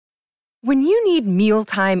When you need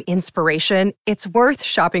mealtime inspiration, it's worth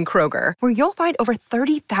shopping Kroger, where you'll find over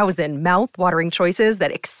 30,000 mouth-watering choices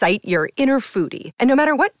that excite your inner foodie. And no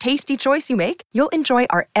matter what tasty choice you make, you'll enjoy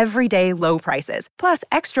our everyday low prices, plus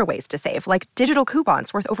extra ways to save, like digital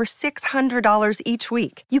coupons worth over $600 each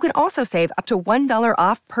week. You can also save up to $1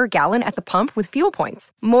 off per gallon at the pump with fuel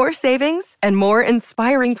points. More savings and more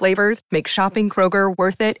inspiring flavors make shopping Kroger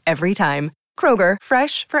worth it every time. Kroger,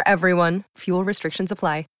 fresh for everyone. Fuel restrictions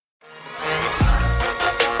apply.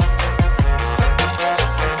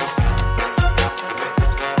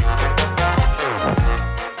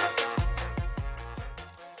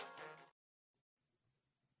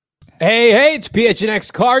 Hey, it's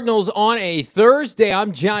PHNX Cardinals on a Thursday.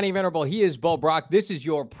 I'm Johnny Venerable. He is Bo Brock. This is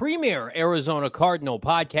your premier Arizona Cardinal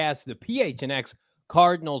podcast, the PHNX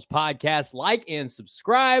Cardinals podcast. Like and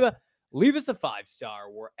subscribe. Leave us a 5-star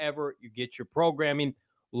wherever you get your programming.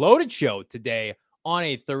 Loaded show today on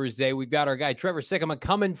a Thursday. We've got our guy Trevor Sikkema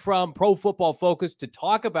coming from Pro Football Focus to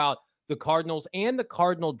talk about the Cardinals and the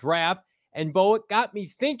Cardinal draft. And Bo, it got me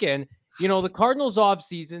thinking, you know, the Cardinals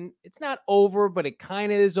offseason, it's not over, but it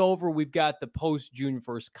kind of is over. We've got the post-June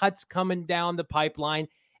 1st cuts coming down the pipeline.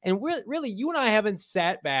 And really, you and I haven't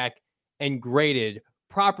sat back and graded,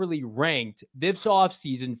 properly ranked this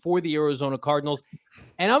offseason for the Arizona Cardinals.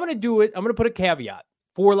 And I'm going to do it. I'm going to put a caveat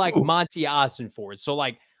for like Monty Ossenfort. So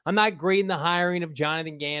like, I'm not grading the hiring of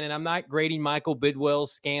Jonathan Gannon. I'm not grading Michael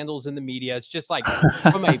Bidwell's scandals in the media. It's just like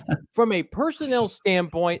from a personnel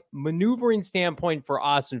standpoint, maneuvering standpoint for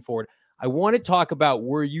Ossenfort, I want to talk about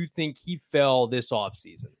where you think he fell this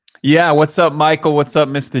offseason. Yeah, what's up, Michael? What's up,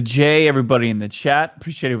 Mr. J? Everybody in the chat.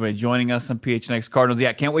 Appreciate everybody joining us on PHNX Cardinals.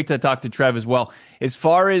 Yeah, can't wait to talk to Trev as well. As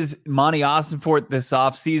far as Monty Ossenfort this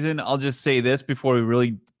offseason, I'll just say this before we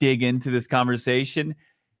really dig into this conversation.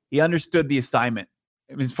 He understood the assignment.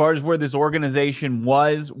 As far as where this organization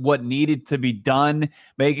was, what needed to be done,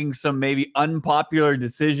 making some maybe unpopular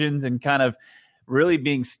decisions and kind of really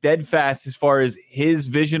being steadfast as far as his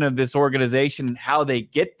vision of this organization and how they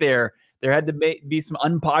get there. There had to be some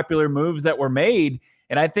unpopular moves that were made.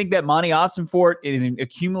 And I think that Monty Ossenfort, in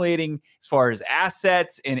accumulating as far as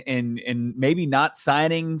assets and maybe not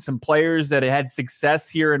signing some players that had success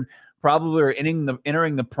here and probably are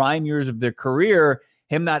entering the prime years of their career,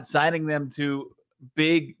 him not signing them to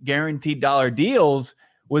big guaranteed dollar deals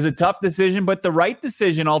was a tough decision, but the right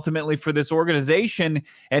decision ultimately for this organization.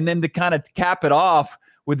 And then to kind of cap it off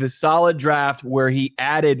with a solid draft where he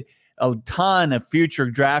added a ton of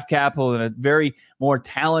future draft capital and a very more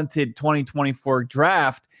talented 2024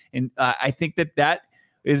 draft. And I think that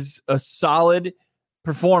is a solid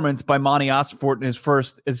performance by Monty Ossenfort in his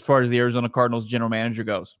first, as far as the Arizona Cardinals general manager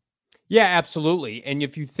goes. Yeah, absolutely. And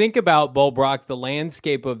if you think about, Bo Brock, the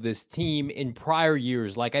landscape of this team in prior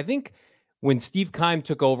years, like I think when Steve Keim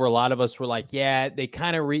took over, a lot of us were like, yeah, they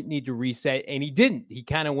kind of need to reset. And he didn't. He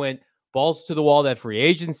kind of went balls to the wall, that free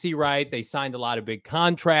agency, right? They signed a lot of big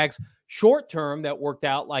contracts, short term that worked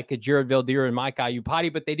out like a Jared Veldheer and Mike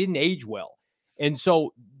Iupati, but they didn't age well. And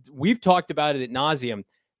so we've talked about it ad nauseum.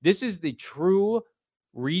 This is the true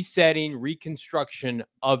resetting, reconstruction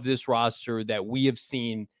of this roster that we have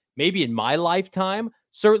seen maybe in my lifetime,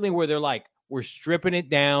 certainly where they're like, we're stripping it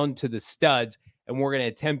down to the studs and we're going to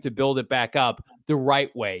attempt to build it back up the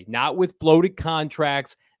right way, not with bloated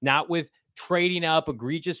contracts, not with trading up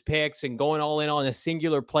egregious picks and going all in on a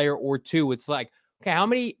singular player or two. It's like, okay, how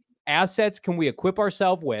many assets can we equip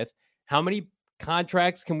ourselves with? How many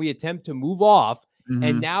contracts can we attempt to move off? Mm-hmm.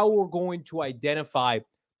 And now we're going to identify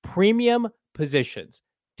premium positions,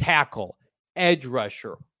 tackle, edge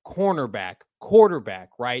rusher, cornerback, quarterback,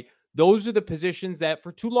 right? Those are the positions that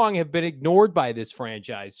for too long have been ignored by this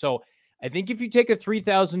franchise. So I think if you take a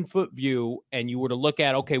 3,000-foot view and you were to look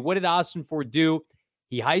at, okay, what did Ossenfort do?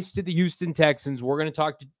 He heisted the Houston Texans. We're going to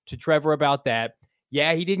talk to Trevor about that.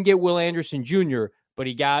 Yeah, he didn't get Will Anderson Jr., but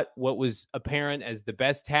he got what was apparent as the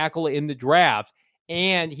best tackle in the draft.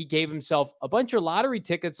 And he gave himself a bunch of lottery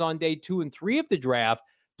tickets on day 2 and 3 of the draft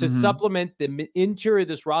to supplement the interior of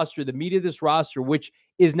this roster, the meat of this roster, which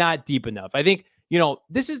is not deep enough. I think,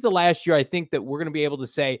 this is the last year I think that we're going to be able to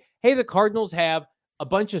say, hey, the Cardinals have a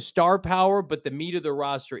bunch of star power, but the meat of the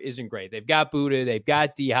roster isn't great. They've got Buda, they've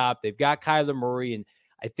got D-Hop, they've got Kyler Murray, and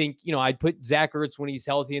I think, I'd put Zach Ertz when he's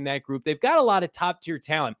healthy in that group. They've got a lot of top-tier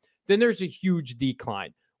talent. Then there's a huge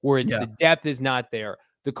decline where the depth is not there.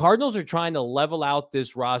 The Cardinals are trying to level out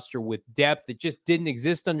this roster with depth that just didn't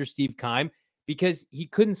exist under Steve Keim because he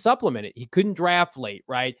couldn't supplement it. He couldn't draft late,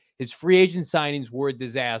 right? His free agent signings were a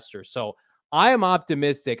disaster. So I am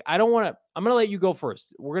optimistic. I'm going to let you go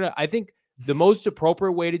first. I think the most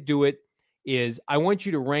appropriate way to do it is I want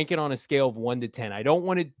you to rank it on a scale of 1 to 10. I don't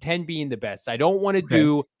want 10 being the best. I don't want to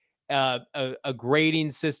do a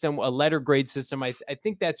grading system, a letter grade system. I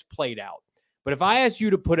think that's played out. But if I ask you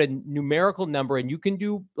to put a numerical number, and you can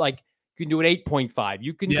do an 8.5,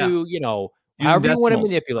 you can do, however you want to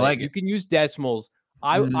manipulate, you can use decimals.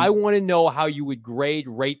 I want to know how you would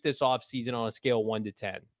rate this offseason on a scale of 1 to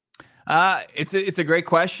 10. It's a great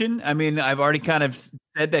question. I mean, I've already kind of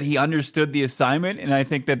said that he understood the assignment, and I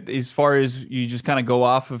think that as far as you just kind of go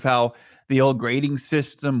off of how the old grading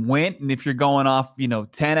system went, and if you're going off,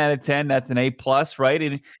 10 out of 10, that's an A plus, right?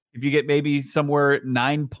 And if you get maybe somewhere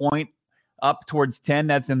 9 point up towards 10,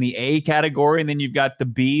 that's in the A category, and then you've got the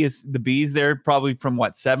B's there, probably from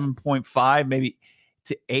 7.5 maybe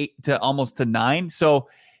to 8 to almost to 9. So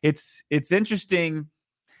it's interesting.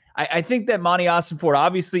 I think that Monty Ossenfort,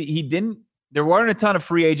 obviously there weren't a ton of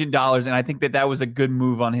free agent dollars, and I think that was a good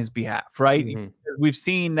move on his behalf, right? Mm-hmm. We've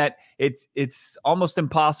seen that it's almost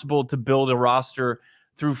impossible to build a roster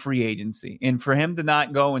through free agency. And for him to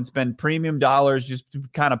not go and spend premium dollars just to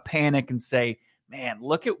kind of panic and say, man,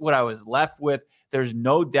 look at what I was left with. There's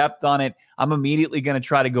no depth on it. I'm immediately going to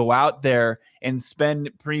try to go out there and spend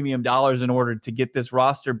premium dollars in order to get this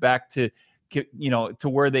roster back to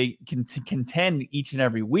where they can contend each and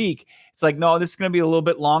every week. It's like, no, this is going to be a little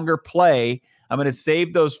bit longer play. I'm going to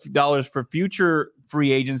save those dollars for future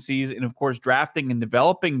free agencies and, of course, drafting and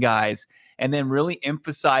developing guys, and then really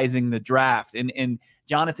emphasizing the draft and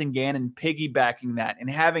Jonathan Gannon piggybacking that and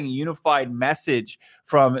having a unified message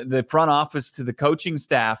from the front office to the coaching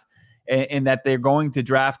staff, and that they're going to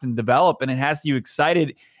draft and develop, and it has you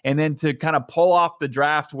excited. And then to kind of pull off the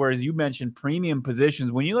draft, whereas you mentioned premium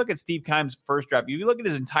positions, when you look at Steve Keim's first draft, if you look at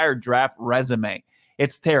his entire draft resume,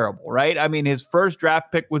 it's terrible, right? I mean, his first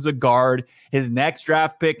draft pick was a guard. His next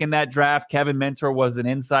draft pick in that draft, Kevin Mentor, was an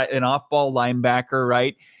off-ball linebacker,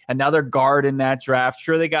 right? Another guard in that draft.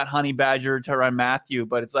 Sure, they got Honey Badger, Tyrann Mathieu,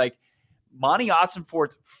 but it's like Monty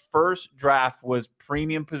Ossenfort's first draft was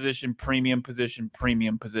premium position.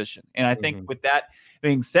 And I think with that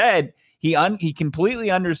being said, he completely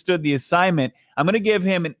understood the assignment. I'm going to give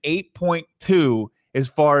him an 8.2 as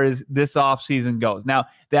far as this offseason goes. Now,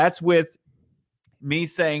 that's with me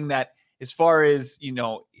saying that as far as,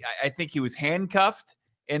 I think he was handcuffed,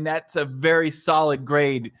 and that's a very solid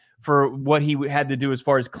grade for what he had to do as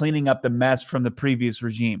far as cleaning up the mess from the previous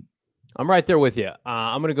regime. I'm right there with you.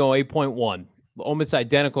 I'm going to go 8.1. Almost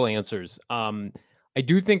identical answers. I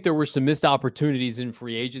do think there were some missed opportunities in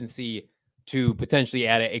free agency to potentially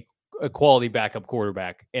add a quality backup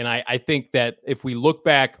quarterback. And I think that if we look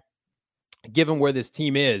back, given where this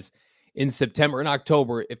team is in September and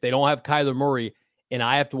October, if they don't have Kyler Murray and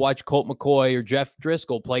I have to watch Colt McCoy or Jeff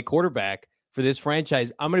Driscoll play quarterback for this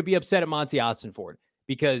franchise, I'm going to be upset at Monty Ossenfort,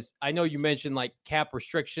 because I know you mentioned like cap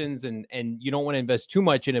restrictions and you don't want to invest too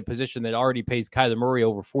much in a position that already pays Kyler Murray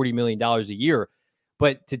over $40 million a year.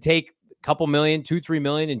 But to take a couple million, $2-3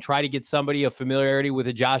 million, and try to get somebody a familiarity with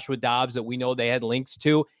a Joshua Dobbs that we know they had links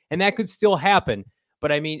to, and that could still happen.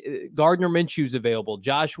 But I mean, Gardner Minshew's available,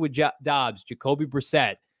 Joshua Dobbs, Jacoby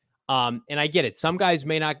Brissett. And I get it. Some guys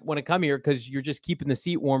may not want to come here because you're just keeping the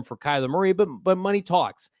seat warm for Kyler Murray, but money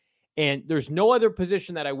talks. And there's no other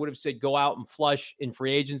position that I would have said go out and flush in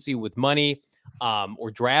free agency with money or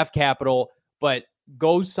draft capital, but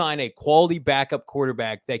go sign a quality backup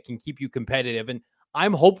quarterback that can keep you competitive. And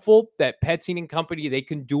I'm hopeful that Petzing and company, they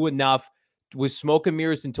can do enough with smoke and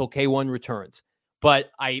mirrors until K1 returns.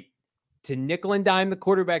 But to nickel and dime the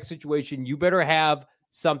quarterback situation, you better have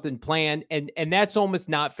something planned. And that's almost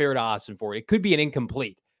not fair to Ossenfort. It could be an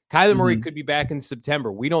incomplete. Kyler Murray could be back in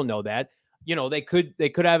September. We don't know that. They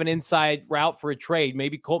could have an inside route for a trade.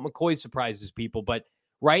 Maybe Colt McCoy surprises people. But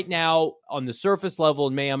right now, on the surface level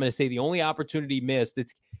in May, I'm going to say the only opportunity missed.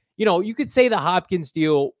 It's, you could say the Hopkins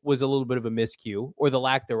deal was a little bit of a miscue, or the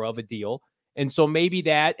lack thereof a deal. And so maybe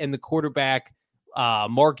that and the quarterback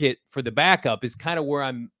market for the backup is kind of where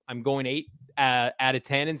I'm going 8 out of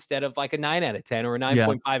 10 instead of like a 9 out of 10 or a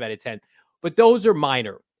 9.5 out of 10. But those are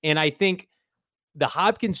minor. And I think the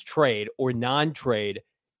Hopkins trade or non-trade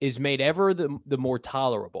is made ever the more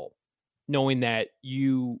tolerable, knowing that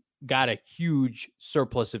you got a huge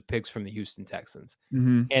surplus of picks from the Houston Texans.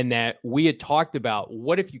 And that we had talked about,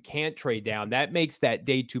 what if you can't trade down? That makes that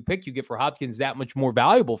day 2 pick you get for Hopkins that much more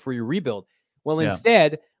valuable for your rebuild. Well,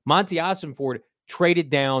 instead, Monty Ossenfort traded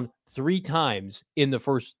down 3 times in the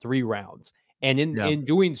first 3 rounds. And in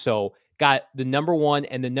doing so, got the number 1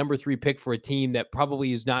 and the number 3 pick for a team that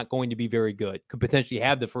probably is not going to be very good, could potentially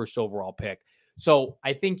have the first overall pick. So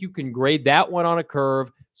I think you can grade that one on a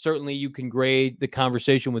curve. Certainly you can grade the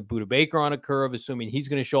conversation with Budda Baker on a curve, assuming he's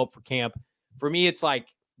going to show up for camp. For me, it's like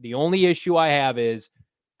The only issue I have is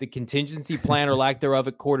the contingency plan or lack thereof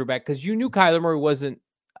at quarterback, because you knew Kyler Murray wasn't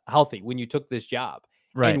healthy when you took this job.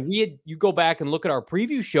 Right. And you go back and look at our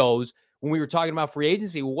preview shows when we were talking about free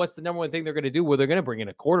agency. Well, what's the number one thing they're going to do? Well, they're going to bring in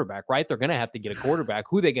a quarterback, right? They're going to have to get a quarterback.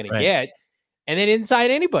 Who they going to get? And they didn't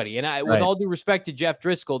sign anybody. And with all due respect to Jeff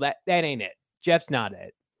Driscoll, that ain't it. Jeff's not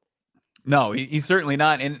it. No, he's certainly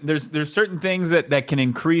not. And there's certain things that can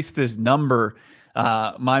increase this number.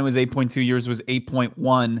 Mine was 8.2, yours was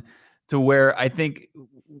 8.1, to where I think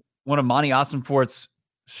one of Monty Ossenfort's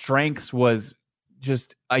strengths was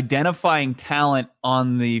just identifying talent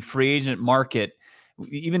on the free agent market.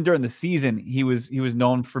 Even during the season, he was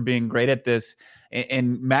known for being great at this,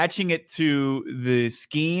 and matching it to the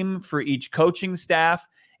scheme for each coaching staff,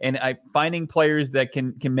 and finding players that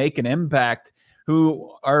can make an impact,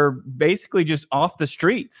 who are basically just off the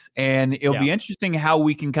streets. And it'll be interesting how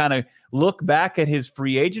we can kind of look back at his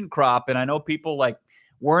free agent crop. And I know people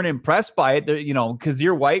weren't impressed by it,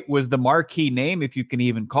 Kazir White was the marquee name, if you can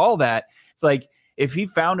even call that. It's like, if he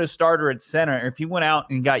found a starter at center, or if he went out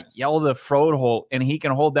and got Yelda Frodeholt, and he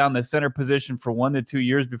can hold down the center position for 1 to 2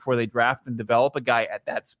 years before they draft and develop a guy at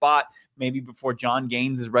that spot, maybe before John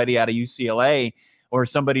Gaines is ready out of UCLA or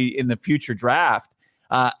somebody in the future draft,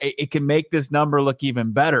 it can make this number look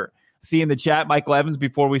even better. See in the chat, Michael Evans,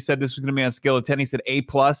 before we said this was going to be on a scale of 10, he said A+,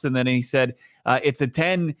 and then he said it's a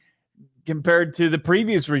 10 compared to the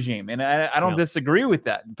previous regime. And I don't disagree with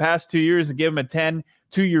that. The past 2 years, and give him a 10,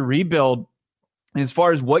 2-year rebuild. As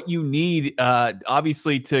far as what you need,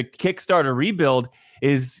 obviously, to kickstart a rebuild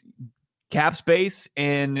is cap space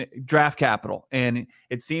and draft capital. And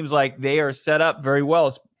it seems like they are set up very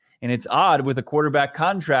well. And it's odd with a quarterback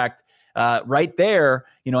contract right there.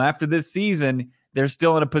 After this season, they're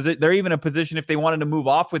still in a position. They're even in a position, if they wanted to move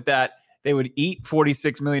off with that, they would eat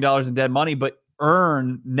 $46 million in dead money, but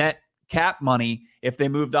earn net cap money if they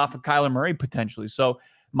moved off of Kyler Murray potentially. So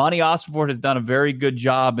Monty Ossenfort has done a very good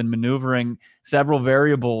job in maneuvering several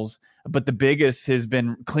variables, but the biggest has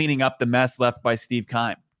been cleaning up the mess left by Steve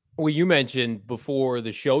Keim. Well, you mentioned before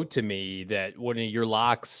the show to me that one of your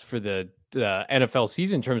locks for the NFL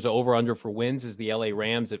season in terms of over-under for wins is the LA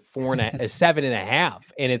Rams at 7.5.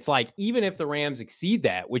 And it's like, even if the Rams exceed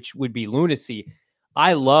that, which would be lunacy,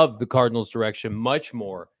 I love the Cardinals' direction much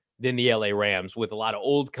more than the LA Rams, with a lot of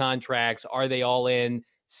old contracts. Are they all in?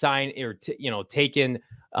 Taking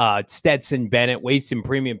Stetson Bennett, wasting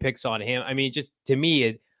premium picks on him. I mean, just to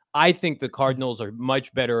me, I think the Cardinals are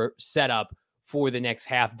much better set up for the next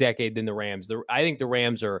half decade than the Rams. I think the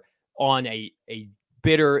Rams are on a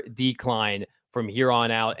bitter decline from here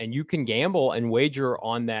on out, and you can gamble and wager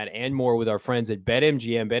on that and more with our friends at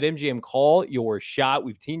BetMGM. BetMGM, call your shot.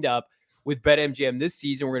 We've teamed up with BetMGM this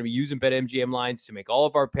season. We're going to be using BetMGM lines to make all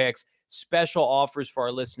of our picks. Special offers for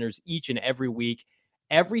our listeners each and every week.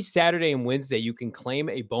 Every Saturday and Wednesday, you can claim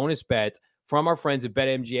a bonus bet from our friends at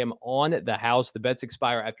BetMGM on the house. The bets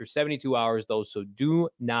expire after 72 hours, though, so do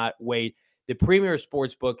not wait. The premier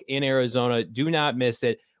sports book in Arizona. Do not miss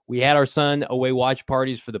it. We had our son away watch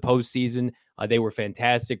parties for the postseason. They were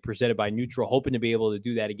fantastic, presented by Neutral, hoping to be able to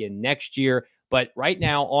do that again next year. But right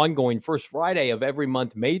now, ongoing, first Friday of every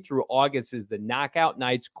month, May through August, is the Knockout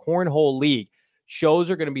Nights Cornhole League. Shows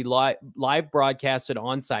are going to be live broadcasted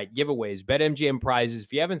on site, giveaways, BetMGM prizes.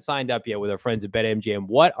 If you haven't signed up yet with our friends at BetMGM,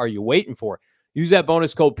 what are you waiting for? Use that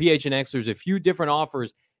bonus code PHNX. There's a few different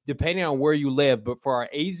offers depending on where you live, but for our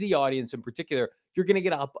AZ audience in particular, you're going to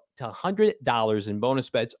get up to $100 in bonus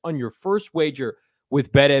bets on your first wager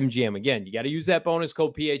with BetMGM. Again, you got to use that bonus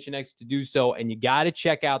code PHNX to do so, and you got to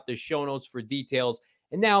check out the show notes for details.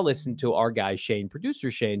 And now listen to our guy Shane,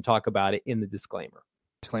 producer Shane, talk about it in the disclaimer.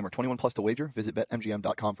 Disclaimer, 21 plus to wager. Visit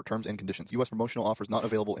BetMGM.com for terms and conditions. U.S. promotional offers not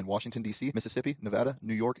available in Washington, D.C., Mississippi, Nevada,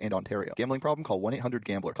 New York, and Ontario. Gambling problem? Call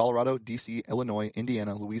 1-800-GAMBLER. Colorado, D.C., Illinois,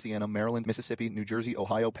 Indiana, Louisiana, Maryland, Mississippi, New Jersey,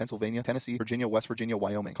 Ohio, Pennsylvania, Tennessee, Virginia, West Virginia,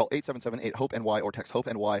 Wyoming. Call 877-8-HOPE-NY or text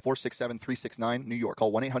HOPE-NY 467-369, New York.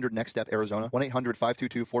 Call 1-800-NEXT-STEP, Arizona.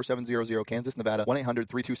 1-800-522-4700, Kansas, Nevada.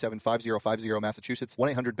 1-800-327-5050, Massachusetts.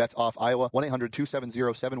 1-800-BETS-OFF, Iowa.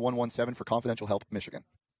 1-800-270-7117 for confidential help, Michigan.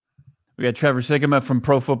 We got Trevor Sikkema from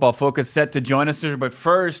Pro Football Focus set to join us. But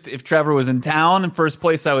first, if Trevor was in town, the first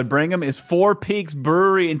place I would bring him is Four Peaks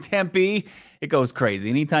Brewery in Tempe. It goes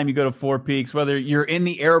crazy. Anytime you go to Four Peaks, whether you're in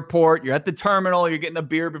the airport, you're at the terminal, you're getting a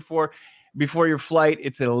beer before your flight,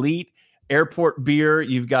 it's an elite airport beer.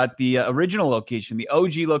 You've got the original location, the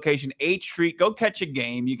OG location, 8th Street. Go catch a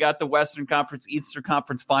game. You got the Western Conference, Eastern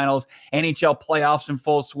Conference Finals, NHL playoffs in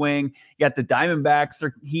full swing. You got the Diamondbacks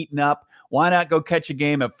are heating up. Why not go catch a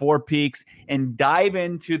game at Four Peaks and dive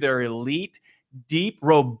into their elite deep,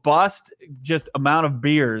 robust, just amount of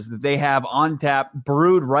beers that they have on tap,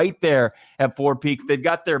 brewed right there at Four Peaks. They've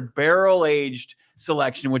got their barrel-aged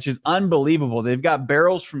selection, which is unbelievable. They've got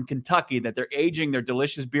barrels from Kentucky that they're aging their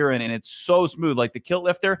delicious beer in, and it's so smooth. Like the Kilt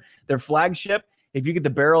Lifter, their flagship, if you get the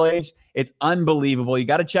barrel aged, it's unbelievable. You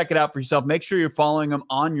got to check it out for yourself. Make sure you're following them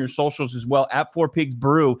on your socials as well, at Four Peaks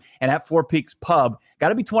Brew and at Four Peaks Pub. Got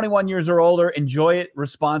to be 21 years or older. Enjoy it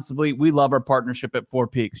responsibly. We love our partnership at Four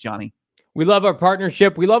Peaks, Johnny. We love our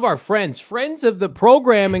partnership. We love our friends of the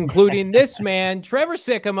program, including this man, Trevor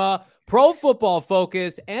Sikkema, Pro Football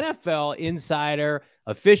Focus, NFL insider,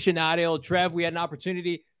 aficionado. Trev, we had an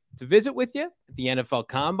opportunity to visit with you at the NFL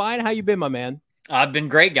Combine. How you been, my man? I've been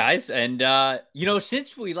great, guys. And,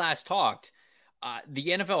 since we last talked, the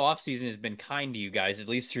NFL offseason has been kind to you guys, at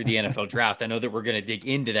least through the NFL draft. I know that we're going to dig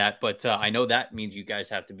into that, but I know that means you guys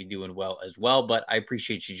have to be doing well as well. But I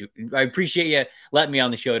appreciate you. I appreciate you letting me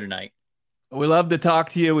on the show tonight. We love to talk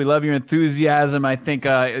to you. We love your enthusiasm. I think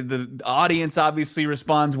the audience obviously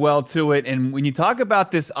responds well to it. And when you talk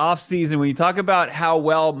about this offseason, when you talk about how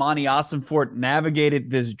well Monty Ossenfort navigated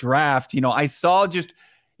this draft, I saw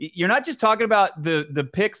you're not just talking about the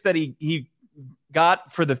picks that he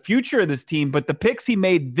got for the future of this team, but the picks he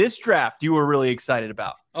made this draft you were really excited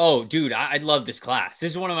about. Oh, dude, I love this class.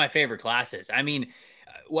 This is one of my favorite classes. I mean,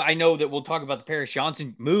 I know that we'll talk about the Paris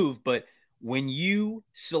Johnson move, but when you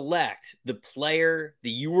select the player that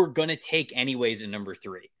you were going to take anyways at number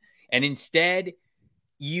 3, and instead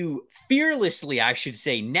you fearlessly, I should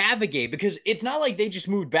say, navigate, because it's not like they just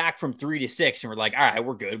moved back from 3 to 6 and were like, all right,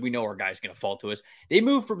 we're good. We know our guy's going to fall to us. They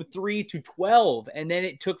moved from 3 to 12, and then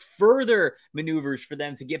it took further maneuvers for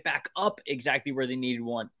them to get back up exactly where they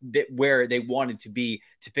where they wanted to be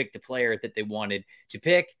to pick the player that they wanted to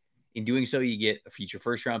pick. In doing so, you get a future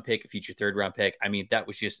first-round pick, a future third-round pick. I mean, that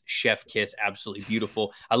was just chef kiss, absolutely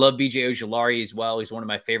beautiful. I love B.J. Ojulari as well. He's one of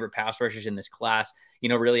my favorite pass rushers in this class.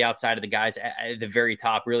 Really outside of the guys at the very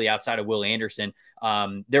top, really outside of Will Anderson.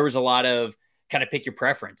 There was a lot of kind of pick your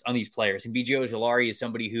preference on these players. And B.J. Ojulari is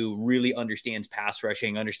somebody who really understands pass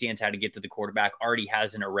rushing, understands how to get to the quarterback, already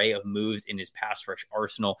has an array of moves in his pass rush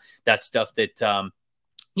arsenal. That's stuff that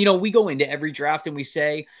we go into every draft and we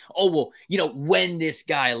say, oh, well, when this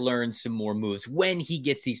guy learns some more moves, when he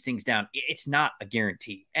gets these things down, it's not a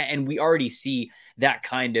guarantee. And we already see that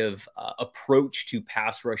kind of approach to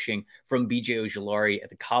pass rushing from B.J. Ojulari at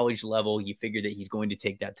the college level. You figure that he's going to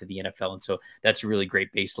take that to the NFL. And so that's a really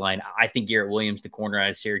great baseline. I think Garrett Williams, the corner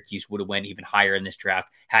out of Syracuse, would have went even higher in this draft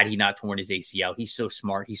had he not torn his ACL. He's so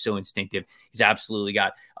smart. He's so instinctive. He's absolutely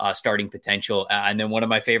got starting potential. And then one of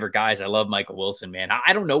my favorite guys, I love Michael Wilson, man.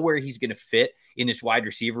 I don't know where he's going to fit in this wide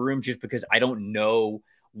receiver room, just because I don't know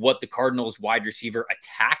what the Cardinals wide receiver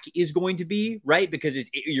attack is going to be, right? Because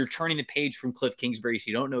you're turning the page from Cliff Kingsbury, so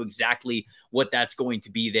you don't know exactly what that's going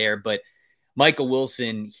to be there. But Michael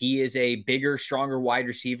Wilson, he is a bigger, stronger wide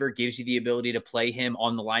receiver, gives you the ability to play him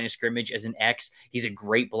on the line of scrimmage as an X. He's a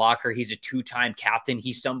great blocker. He's a 2-time captain.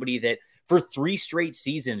 He's somebody that for 3 straight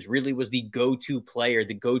seasons really was the go-to player,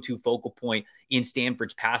 the go-to focal point in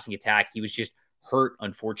Stanford's passing attack. He was just hurt,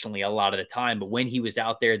 unfortunately, a lot of the time. But when he was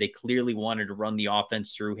out there, they clearly wanted to run the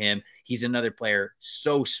offense through him. He's another player,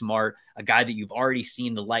 so smart, a guy that you've already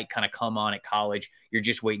seen the light kind of come on at college. You're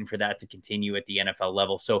just waiting for that to continue at the NFL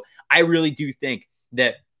level. So I really do think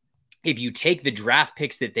that if you take the draft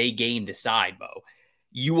picks that they gained aside, Bo,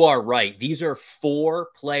 you are right. These are 4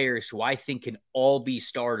 players who I think can all be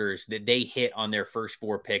starters that they hit on their first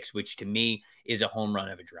 4 picks, which to me is a home run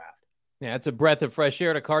of a draft. Yeah, it's a breath of fresh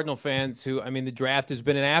air to Cardinal fans who, the draft has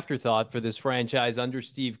been an afterthought for this franchise under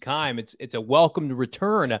Steve Keim. It's a welcomed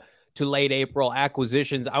return to late April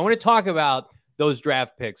acquisitions. I want to talk about those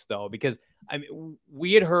draft picks, though, because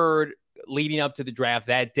we had heard leading up to the draft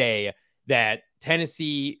that day that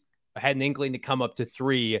Tennessee had an inkling to come up to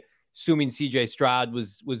 3, assuming C.J. Stroud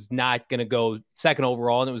was not going to go second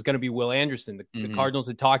overall, and it was going to be Will Anderson. The Cardinals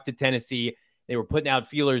had talked to Tennessee. They were putting out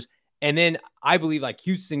feelers. And then I believe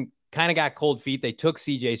Houston kind of got cold feet. They took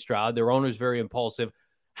C.J. Stroud. Their owner's very impulsive.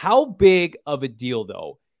 How big of a deal,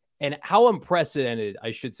 though, and how unprecedented,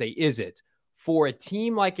 I should say, is it for a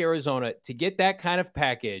team like Arizona to get that kind of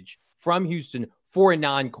package from Houston for a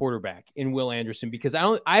non-quarterback in Will Anderson? Because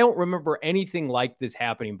I don't remember anything like this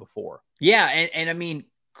happening before. Yeah, and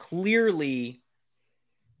clearly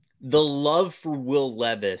the love for Will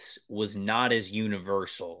Levis was not as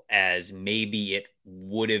universal as maybe it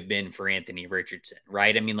would have been for Anthony Richardson,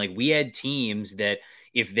 right? We had teams that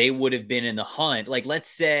if they would have been in the hunt, let's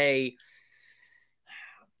say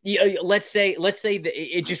that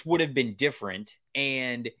it just would have been different.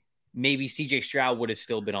 And maybe CJ Stroud would have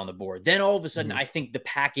still been on the board. Then all of a sudden, I think the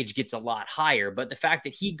package gets a lot higher. But the fact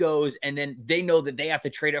that he goes and then they know that they have to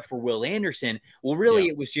trade up for Will Anderson. Well, really,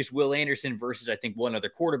 it was just Will Anderson versus, I think, one other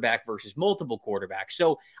quarterback versus multiple quarterbacks.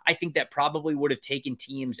 So I think that probably would have taken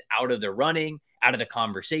teams out of the running, out of the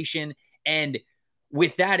conversation. And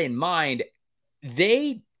with that in mind,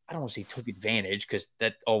 I don't want to say took advantage because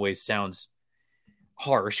that always sounds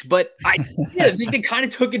harsh, but I think they kind of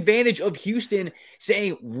took advantage of Houston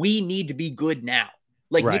saying we need to be good now.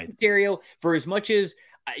 Like Nick Caserio, for as much as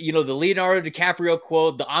the Leonardo DiCaprio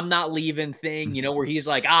quote, the "I'm not leaving" thing, where he's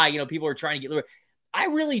like, people are trying to get. I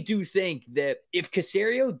really do think that if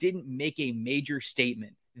Caserio didn't make a major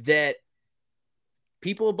statement that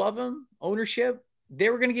people above him, ownership, they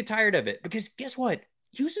were going to get tired of it, because guess what?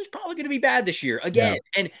 Houston's probably going to be bad this year again.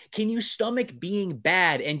 Yeah. And can you stomach being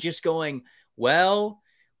bad and just going, well,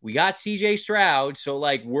 we got CJ Stroud, so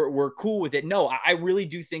like we're cool with it? No, I really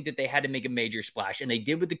do think that they had to make a major splash, and they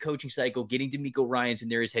did with the coaching cycle, getting DeMeco Ryans in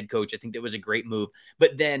there as head coach. I think that was a great move.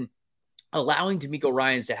 But then allowing DeMeco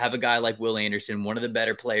Ryans to have a guy like Will Anderson, one of the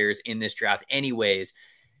better players in this draft anyways,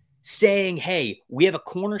 saying, hey, we have a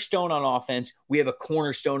cornerstone on offense, we have a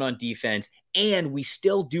cornerstone on defense, and we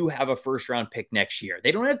still do have a first-round pick next year.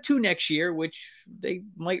 They don't have 2 next year, which they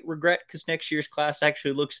might regret because next year's class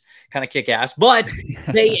actually looks kind of kick-ass. But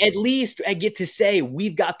they at least get to say,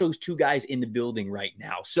 we've got those 2 guys in the building right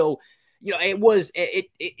now. So,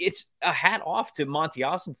 it's a hat off to Monty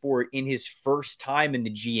Ossenfort in his first time in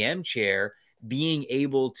the GM chair, being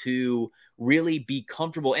able to really be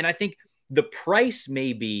comfortable. And I think the price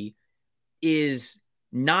maybe is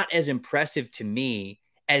not as impressive to me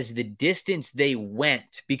as the distance they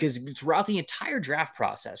went, because throughout the entire draft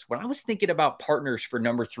process, when I was thinking about partners for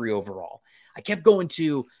number 3 overall, I kept going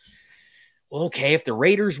to, well, okay, if the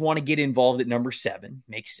Raiders want to get involved at number 7,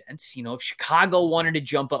 makes sense. If Chicago wanted to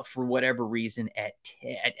jump up for whatever reason at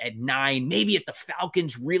 9, maybe if the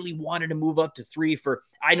Falcons really wanted to move up to 3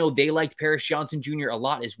 I know they liked Paris Johnson Jr. a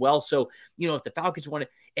lot as well. So, if the Falcons wanted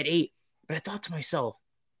at 8, but I thought to myself,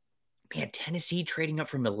 man, Tennessee trading up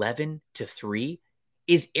from 11 to 3,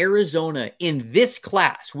 is Arizona in this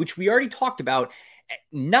class, which we already talked about,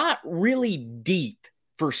 not really deep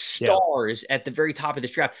for stars at the very top of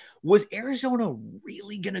this draft. Was Arizona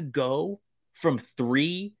really going to go from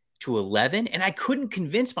 3 to 11? And I couldn't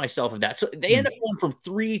convince myself of that. So they end up going from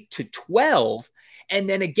 3 to 12. And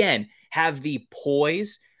then again, have the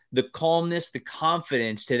poise, the calmness, the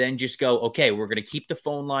confidence to then just go, okay, we're going to keep the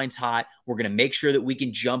phone lines hot. We're going to make sure that we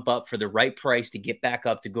can jump up for the right price to get back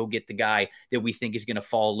up to go get the guy that we think is going to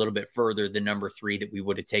fall a little bit further than number 3 that we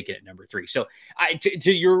would have taken at number 3. So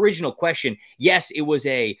to your original question, yes, it was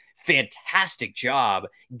a fantastic job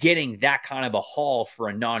getting that kind of a haul for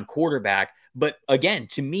a non-quarterback. But again,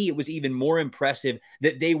 to me, it was even more impressive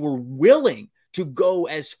that they were willing to go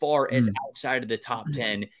as far as outside of the top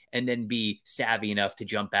 10 and then be savvy enough to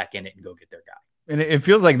jump back in it and go get their guy. And it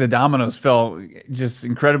feels like the dominoes fell just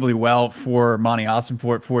incredibly well for Monty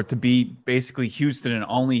Ossenfort for it to be basically Houston and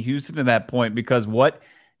only Houston at that point, because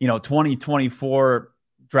 2024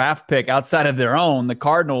 draft pick outside of their own, the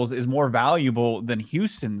Cardinals, is more valuable than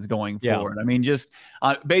Houston's going forward. I mean, just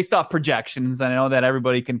based off projections, I know that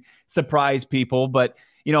everybody can surprise people, but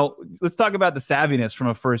let's talk about the savviness from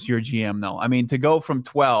a first-year GM, though. I mean, to go from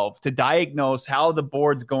 12 to diagnose how the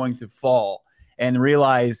board's going to fall and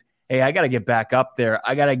realize, hey, I got to get back up there.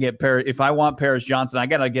 I got to get if I want Paris Johnson, I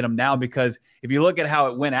got to get him now, because if you look at how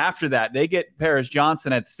it went after that, they get Paris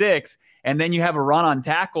Johnson at 6, and then you have a run on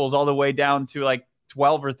tackles all the way down to like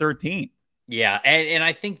 12 or 13. Yeah, and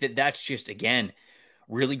I think that's just, again,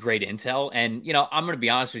 really great intel. And, I'm going to be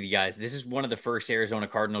honest with you guys. This is one of the first Arizona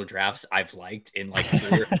Cardinal drafts I've liked in like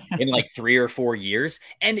 3 or 4 years.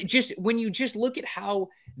 And just when you just look at how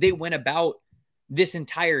they went about this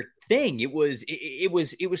entire thing, it was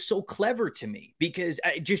so clever to me, because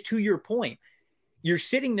just to your point, you're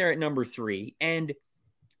sitting there at number 3. And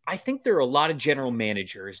I think there are a lot of general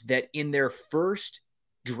managers that in their first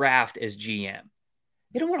draft as GM,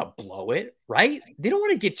 they don't want to blow it, right? They don't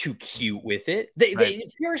want to get too cute with it.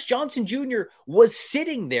 Paris Johnson Jr. was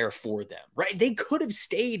sitting there for them, right? They could have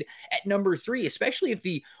stayed at number 3, especially if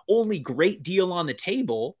the only great deal on the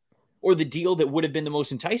table, or the deal that would have been the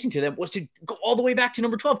most enticing to them, was to go all the way back to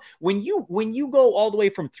number 12. When you go all the way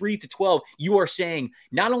from 3 to 12, you are saying,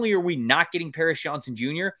 not only are we not getting Paris Johnson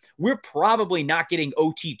Jr., we're probably not getting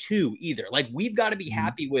OT2 either. Like, we've got to be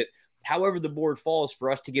happy with however the board falls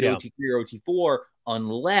for us to get OT3 or OT4,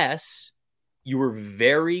 unless you were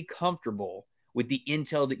very comfortable with the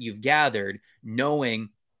intel that you've gathered, knowing,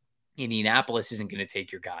 Indianapolis isn't going to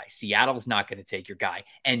take your guy. Seattle's not going to take your guy.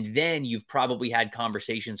 And then you've probably had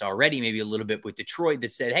conversations already, maybe a little bit with Detroit,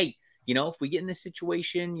 that said, hey, if we get in this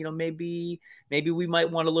situation, maybe we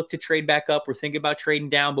might want to look to trade back up. We're thinking about trading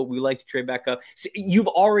down, but we like to trade back up. So you've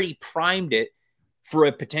already primed it for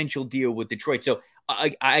a potential deal with Detroit. So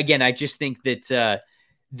I just think that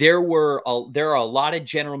there are a lot of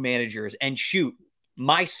general managers, and shoot,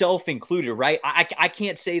 myself included, right? I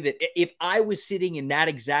can't say that if I was sitting in that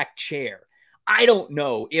exact chair, I don't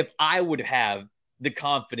know if I would have the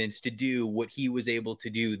confidence to do what he was able to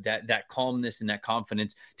do, that calmness and that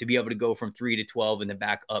confidence to be able to go from 3 to 12 and then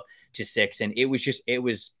back up to 6. And it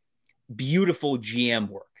was beautiful GM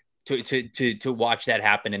work to watch that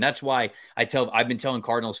happen. And that's why I've been telling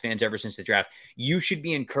Cardinals fans ever since the draft, you should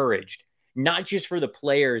be encouraged, not just for the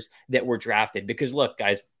players that were drafted, because look,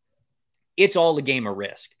 guys, it's all a game of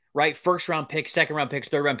risk, right? First round picks, second round picks,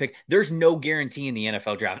 third round pick. There's no guarantee in the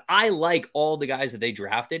NFL draft. I like all the guys that they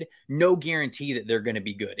drafted. No guarantee that they're going to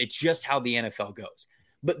be good. It's just how the NFL goes.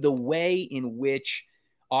 But the way in which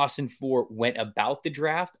Austin Fort went about the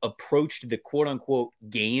draft, approached the quote unquote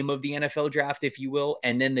game of the NFL draft, if you will,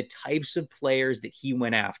 and then the types of players that he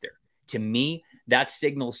went after, to me, that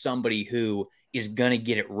signals somebody who is going to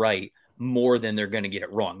get it right more than they're going to get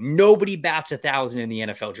it wrong. Nobody bats 1,000 in the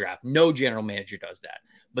NFL draft. No general manager does that.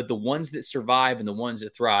 But the ones that survive and the ones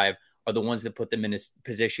that thrive are the ones that put them in a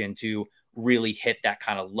position to really hit that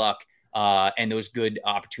kind of luck and those good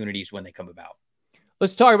opportunities when they come about.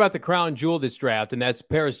 Let's talk about the crown jewel of this draft, and that's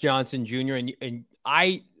Paris Johnson Jr. And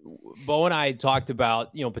Bo and I talked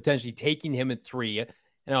about, potentially taking him at 3. A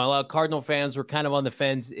lot of Cardinal fans were kind of on the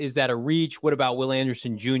fence. Is that a reach? What about Will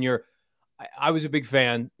Anderson Jr.? I was a big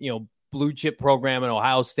fan, blue chip program in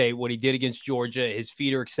Ohio State, what he did against Georgia. His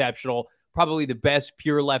feet are exceptional, probably the best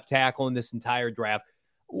pure left tackle in this entire draft.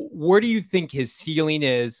 Where do you think his ceiling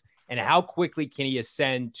is, and how quickly can he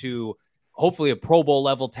ascend to hopefully a Pro Bowl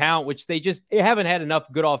level talent, which they haven't had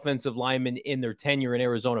enough good offensive linemen in their tenure in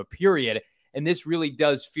Arizona, period. And this really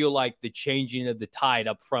does feel like the changing of the tide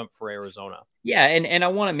up front for Arizona. Yeah, and I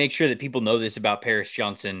want to make sure that people know this about Paris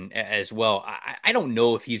Johnson as well. I don't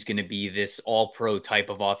know if he's going to be this all-pro type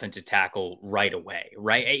of offensive tackle right away,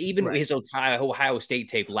 right? Even with his Ohio State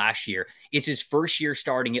tape last year, it's his first year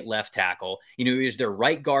starting at left tackle. He was their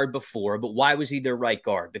right guard before, but why was he their right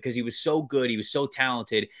guard? Because he was so good, he was so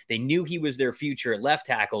talented. They knew he was their future at left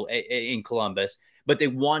tackle in Columbus, but they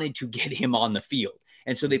wanted to get him on the field.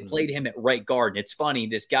 And so they played him at right guard. And it's funny,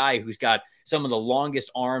 this guy who's got some of the longest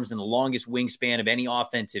arms and the longest wingspan of any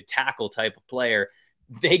offensive tackle type of player,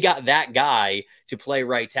 they got that guy to play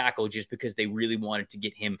right tackle just because they really wanted to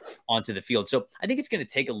get him onto the field. So I think it's going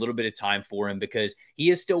to take a little bit of time for him because he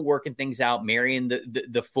is still working things out, marrying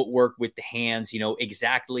the footwork with the hands,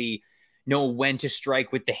 exactly know when to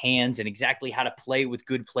strike with the hands and exactly how to play with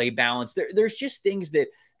good play balance. There's just things that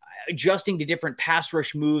adjusting to different pass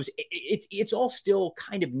rush moves. It's all still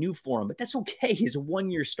kind of new for him, but that's okay. He's a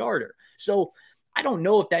 1-year starter. So I don't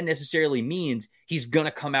know if that necessarily means he's going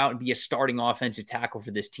to come out and be a starting offensive tackle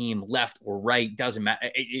for this team, left or right. Doesn't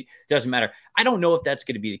matter. It doesn't matter. I don't know if that's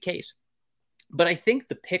going to be the case, but I think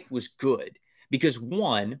the pick was good because,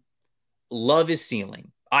 one, love his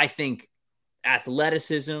ceiling. I think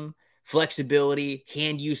athleticism, flexibility,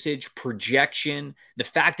 hand usage, projection, the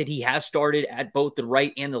fact that he has started at both the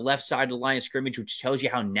right and the left side of the line of scrimmage, which tells you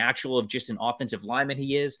how natural of just an offensive lineman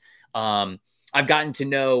he is. I've gotten to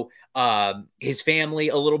know his family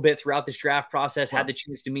a little bit throughout this draft process, had the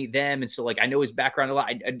chance to meet them. And so I know his background a lot.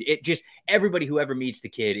 Everybody who ever meets the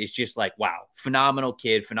kid is just like, wow, phenomenal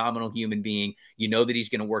kid, phenomenal human being. You know that he's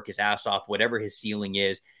going to work his ass off, whatever his ceiling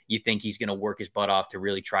is. You think he's going to work his butt off to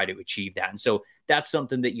really try to achieve that. And so that's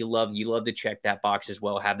something that you love. You love to check that box as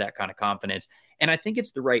well, have that kind of confidence. And I think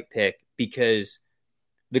it's the right pick because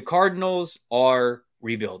the Cardinals are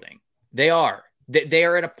rebuilding. They are. They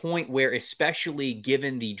are at a point where, especially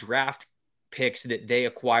given the draft picks that they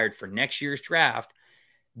acquired for next year's draft,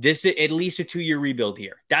 this is at least a 2-year rebuild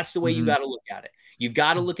here. That's the way you got to look at it. You've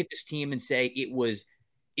got to look at this team and say it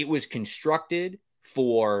was constructed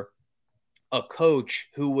for a coach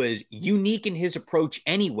who was unique in his approach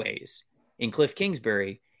anyways in Cliff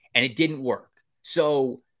Kingsbury, and it didn't work.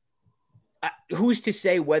 So who's to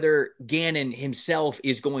say whether Gannon himself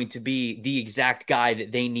is going to be the exact guy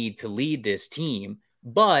that they need to lead this team?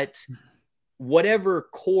 But whatever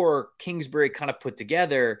core Kingsbury kind of put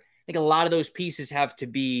together, I think a lot of those pieces have to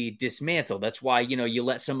be dismantled. That's why, you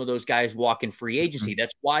let some of those guys walk in free agency.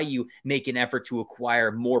 That's why you make an effort to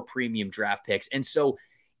acquire more premium draft picks. And so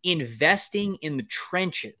investing in the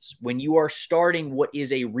trenches when you are starting what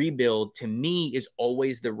is a rebuild, to me, is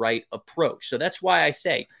always the right approach. So that's why I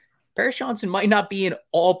say, Paris Johnson might not be an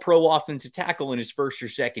all-pro offensive tackle in his first or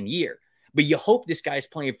second year, but you hope this guy's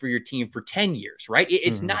playing for your team for 10 years, right?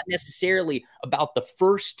 It's not necessarily about the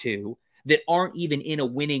first two that aren't even in a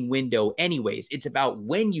winning window anyways. It's about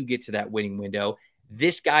when you get to that winning window,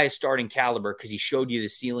 this guy is starting caliber because he showed you the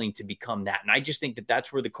ceiling to become that. And I just think that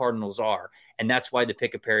that's where the Cardinals are. And that's why the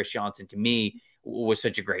pick of Paris Johnson to me was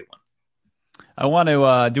such a great one. I want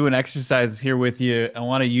to do an exercise here with you. I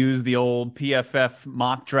want to use the old PFF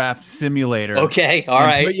mock draft simulator. Okay, all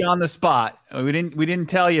right. Put you on the spot. We didn't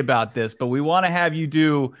tell you about this, but we want to have you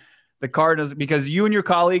do the Cardinals because you and your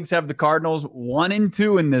colleagues have the Cardinals 1 and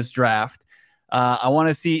 2 in this draft. I want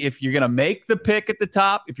to see if you're going to make the pick at the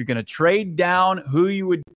top, if you're going to trade down, who you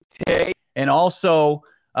would take, and also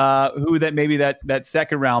who that maybe that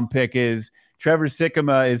second round pick is. Trevor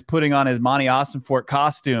Sikkema is putting on his Monty Ossenfort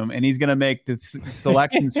costume, and he's going to make the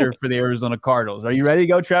selections here for the Arizona Cardinals. Are you ready to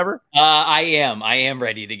go, Trevor? I am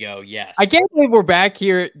ready to go, yes. I can't believe we're back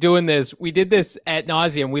here doing this. We did this ad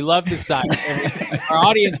nauseum. We love this side. Our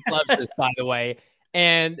audience loves this, by the way.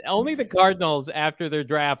 And only the Cardinals, after their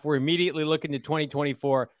draft, were immediately looking to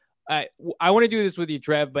 2024. I want to do this with you,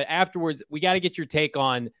 Trev, but afterwards, we got to get your take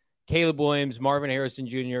on Caleb Williams, Marvin Harrison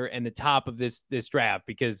Jr., and the top of this draft,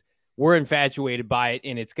 because we're infatuated by it,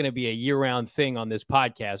 and it's going to be a year-round thing on this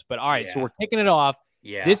podcast. But all right, so we're kicking it off.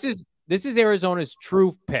 Yeah, this is Arizona's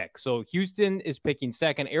true pick. So Houston is picking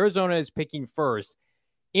second, Arizona is picking first.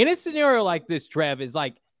 In a scenario like this, Trev, is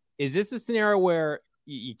this a scenario where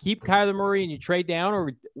you keep Kyler Murray and you trade down,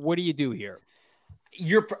 or what do you do here?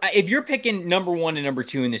 If you're picking number 1 and number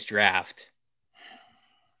 2 in this draft,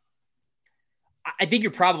 I think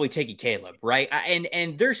you're probably taking Caleb, right?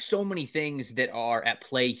 And there's so many things that are at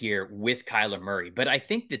play here with Kyler Murray. But I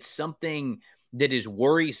think that something that is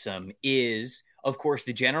worrisome is, of course,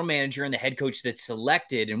 the general manager and the head coach that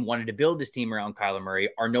selected and wanted to build this team around Kyler Murray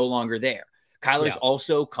are no longer there. Kyler's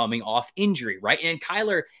also coming off injury, right? And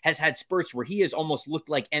Kyler has had spurts where he has almost looked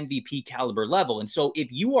like MVP caliber level. And so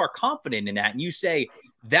if you are confident in that and you say,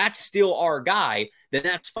 that's still our guy, then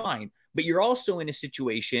that's fine. But you're also in a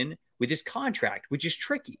situation with his contract, which is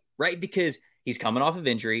tricky, right? Because he's coming off of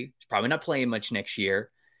injury. He's probably not playing much next year.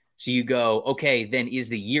 So you go, okay, then is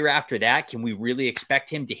the year after that, can we really expect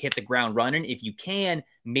him to hit the ground running? If you can,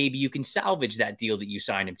 maybe you can salvage that deal that you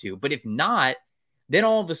signed him to. But if not, then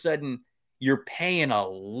all of a sudden you're paying a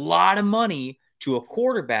lot of money to a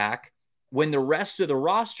quarterback when the rest of the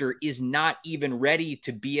roster is not even ready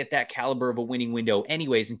to be at that caliber of a winning window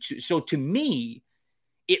anyways. And so to me,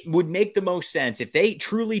 it would make the most sense if they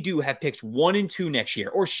truly do have picks 1 and 2 next year,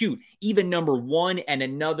 or shoot, even number 1 and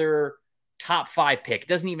another top 5 pick. It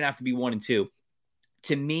doesn't even have to be 1 and 2.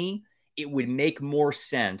 To me, it would make more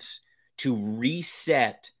sense to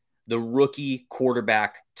reset the rookie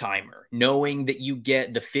quarterback timer, knowing that you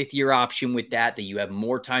get the 5th-year option with that you have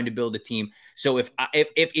more time to build a team. So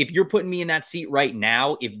if you're putting me in that seat right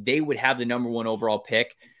now, if they would have the number 1 overall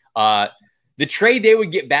pick, the trade they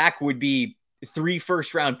would get back would be 3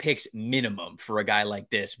 first-round picks minimum for a guy like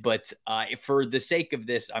this. But for the sake of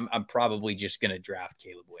this, I'm probably just going to draft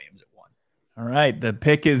Caleb Williams at 1. All right. The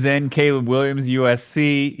pick is in. Caleb Williams,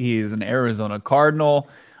 USC. He's an Arizona Cardinal.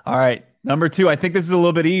 All right. Number 2, I think this is a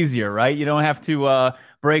little bit easier, right? You don't have to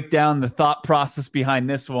break down the thought process behind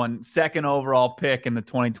this one. 2nd overall pick in the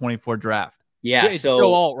 2024 draft. Yeah, it's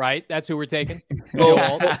Joe Alt, right? That's who we're taking.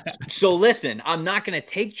 So listen, I'm not going to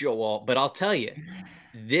take Joe Alt, but I'll tell you,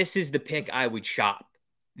 this is the pick I would shop.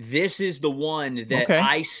 This is the one that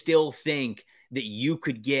I still think that you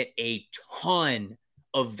could get a ton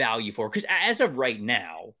of value for. Because as of right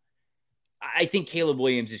now, I think Caleb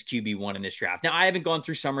Williams is QB1 in this draft. Now, I haven't gone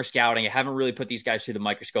through summer scouting. I haven't really put these guys through the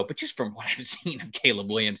microscope, but just from what I've seen of Caleb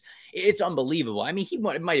Williams, it's unbelievable. I mean, he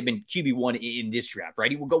might have been QB1 in this draft,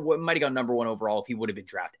 right? He might have gone number 1 overall if he would have been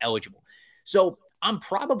draft eligible. So I'm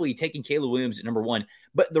probably taking Caleb Williams at number 1,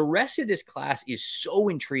 but the rest of this class is so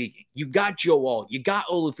intriguing. You've got Joe Alt, you got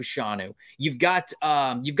Olu Fashanu, you've got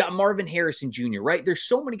Marvin Harrison Jr., right? There's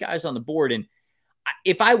so many guys on the board. And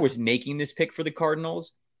if I was making this pick for the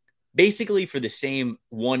Cardinals, basically for the same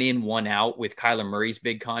 1 in, 1 out with Kyler Murray's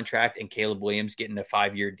big contract and Caleb Williams getting a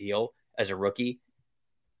 5-year deal as a rookie,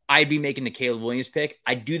 I'd be making the Caleb Williams pick.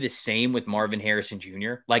 I'd do the same with Marvin Harrison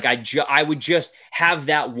Jr. Like I would just have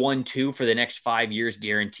that 1-2 for the next 5 years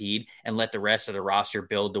guaranteed and let the rest of the roster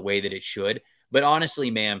build the way that it should. But honestly,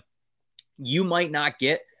 man, you might not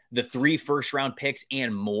get the 3 first-round picks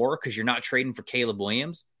and more because you're not trading for Caleb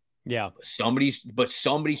Williams. Yeah. But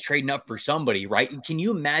somebody's trading up for somebody, right? Can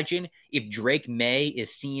you imagine if Drake May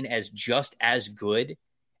is seen as just as good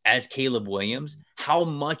as Caleb Williams, how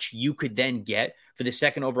much you could then get for the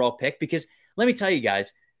 2nd overall pick? Because let me tell you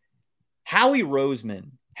guys, Howie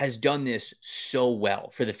Roseman has done this so well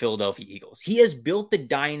for the Philadelphia Eagles. He has built the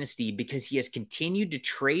dynasty because he has continued to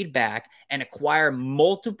trade back and acquire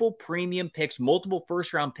multiple premium picks, multiple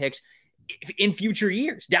first-round picks in future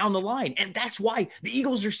years down the line. And that's why the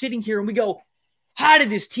Eagles are sitting here and we go, how did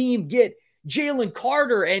this team get Jalen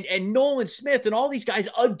Carter and Nolan Smith and all these guys?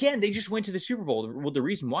 Again, they just went to the Super Bowl. Well, the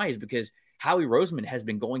reason why is because Howie Roseman has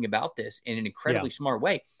been going about this in an incredibly smart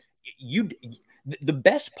way. The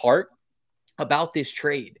best part about this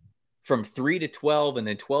trade from 3 to 12 and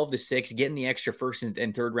then 12 to 6, getting the extra first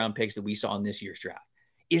and third round picks that we saw in this year's draft,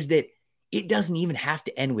 is that it doesn't even have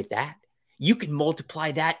to end with that. You can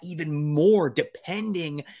multiply that even more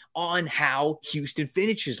depending on how Houston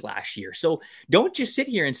finishes last year. So don't just sit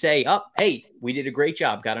here and say, oh, hey, we did a great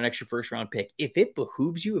job, got an extra first round pick. If it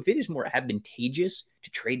behooves you, if it is more advantageous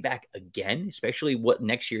to trade back again, especially what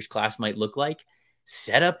next year's class might look like,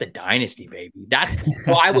 set up the dynasty, baby. That's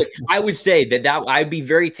well, I would say that I'd be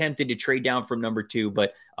very tempted to trade down from number 2,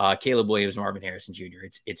 but Caleb Williams, Marvin Harrison Jr.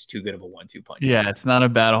 It's too good of a 1-2 punch. Yeah, it's not a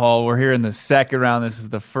bad haul. We're here in the second round. This is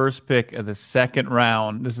the first pick of the second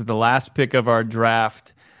round. This is the last pick of our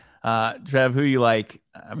draft. Trev, who you like?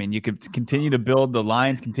 I mean, you could continue to build the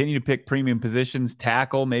lines, continue to pick premium positions,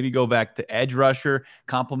 tackle, maybe go back to edge rusher,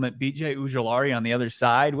 complement BJ Ujulari on the other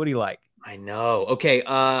side. What do you like? I know. Okay.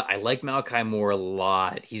 I like Malachi Moore a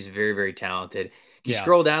lot. He's very, very talented. You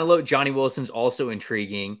scroll down a little. Johnny Wilson's also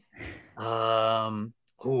intriguing.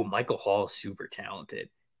 Michael Hall is super talented.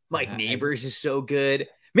 Mike Neighbors is so good.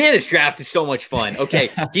 Man, this draft is so much fun.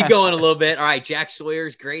 Okay. Keep going a little bit. All right. Jack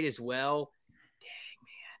Sawyer's great as well.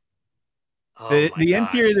 Dang, man. The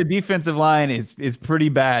interior of the defensive line is pretty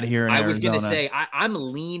bad here in Arizona. I was going to say, I'm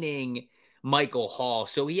leaning Michael Hall.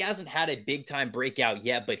 So he hasn't had a big time breakout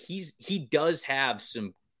yet, but he does have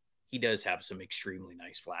some extremely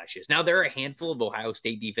nice flashes. Now there are a handful of Ohio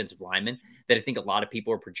State defensive linemen that I think a lot of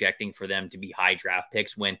people are projecting for them to be high draft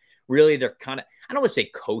picks when really they're kind of, I don't want to say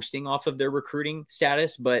coasting off of their recruiting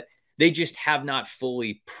status, but they just have not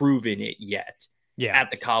fully proven it yet at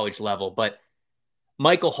the college level. But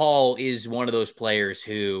Michael Hall is one of those players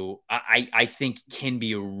who I think can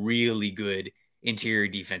be a really good interior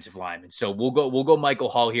defensive lineman. So we'll go Michael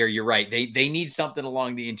Hall here. You're right. They need something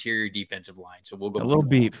along the interior defensive line. So we'll go a little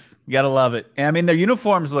beef. You got to love it. And I mean, their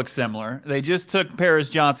uniforms look similar. They just took Paris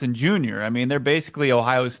Johnson Jr. I mean, they're basically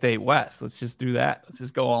Ohio State West. Let's just do that. Let's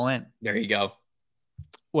just go all in. There you go.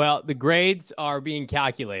 Well, the grades are being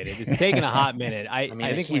calculated. It's taken a hot minute. I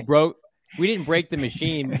think we didn't break the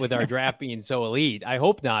machine with our draft being so elite. I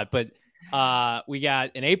hope not, but we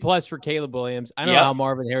got an A+ for Caleb Williams. I don't know how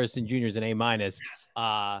Marvin Harrison Jr. is an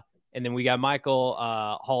A-. And then we got Michael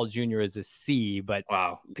Hall Jr. as a C. But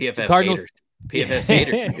wow, PFF Cardinals haters. PFF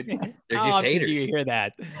haters. Dude. They're just haters. You hear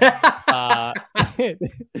that?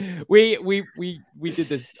 We did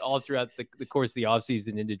this all throughout the course of the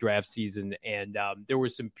offseason into draft season, and there were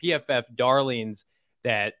some PFF darlings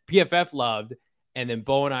that PFF loved. And then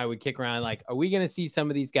Bo and I would kick around like, are we going to see some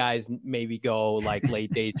of these guys maybe go like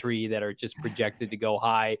late day 3 that are just projected to go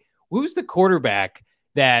high? Who's the quarterback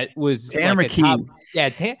that was Tanner like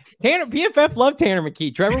McKee? Tanner. PFF loved Tanner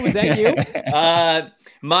McKee. Trevor, was that you?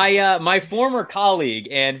 My former colleague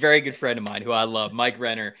and very good friend of mine who I love, Mike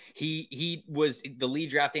Renner. He was the lead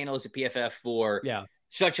draft analyst at PFF for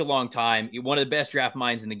such a long time. One of the best draft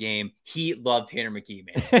minds in the game. He loved Tanner McKee,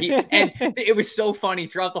 man. And it was so funny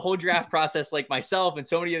throughout the whole draft process, like myself and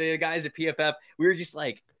so many of the guys at PFF, we were just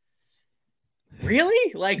like,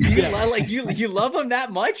 really? Like, you love him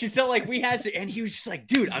that much? And so like we had to, and he was just like,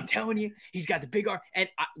 dude, I'm telling you, he's got the big arm. And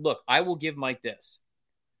look, I will give Mike this.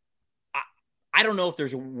 I don't know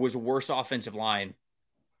if was a worse offensive line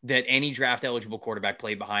that any draft eligible quarterback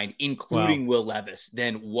played behind, including Will Levis,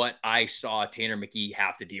 than what I saw Tanner McKee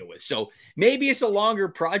have to deal with. So maybe it's a longer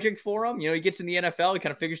project for him. You know, he gets in the NFL, he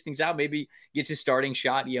kind of figures things out, maybe gets his starting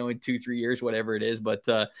shot, you know, in 2-3 years, whatever it is. But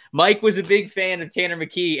Mike was a big fan of Tanner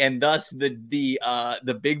McKee, and thus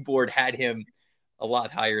the big board had him a lot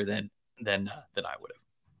higher than I would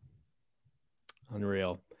have.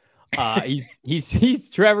 Unreal. He's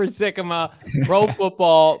Trevor Sikkema, Pro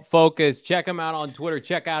Football Focus. Check him out on Twitter.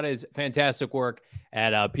 Check out his fantastic work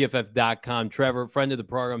at pff.com. Trevor, friend of the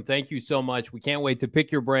program, thank you so much. We can't wait to pick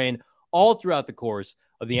your brain all throughout the course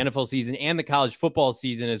of the NFL season and the college football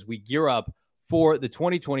season as we gear up for the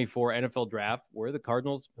 2024 NFL draft, where the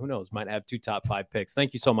Cardinals, who knows, might have 2 top 5 picks.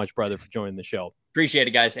 Thank you so much, brother, for joining the show. Appreciate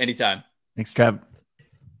it, guys. Anytime. Thanks, Trev.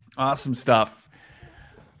 Awesome stuff.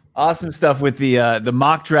 Awesome stuff with the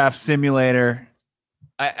mock draft simulator.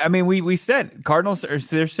 I mean, we said Cardinals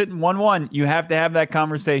they're sitting 1-1. You have to have that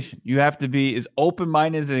conversation. You have to be as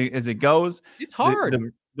open-minded as it goes. It's hard.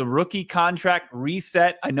 the rookie contract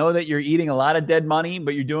reset. I know that you're eating a lot of dead money,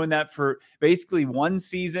 but you're doing that for basically one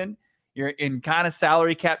season. You're in kind of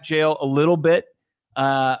salary cap jail a little bit,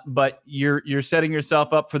 but you're setting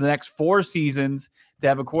yourself up for the next 4 seasons to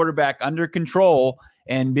have a quarterback under control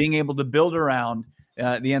and being able to build around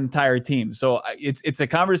the entire team. So it's a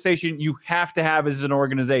conversation you have to have as an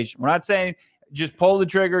organization. We're not saying just pull the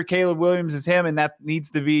trigger. Caleb Williams is him, and that needs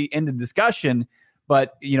to be in the discussion.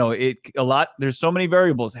 But there's so many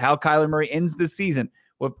variables. How Kyler Murray ends the season,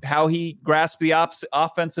 how he grasps the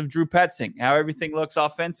offensive Drew Petzing, how everything looks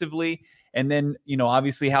offensively, and then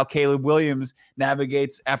obviously how Caleb Williams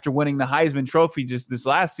navigates after winning the Heisman Trophy just this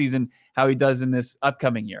last season, how he does in this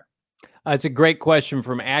upcoming year. It's a great question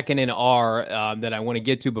from Akinen R that I want to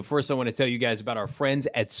get to. But first, I want to tell you guys about our friends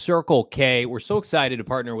at Circle K. We're so excited to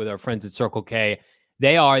partner with our friends at Circle K.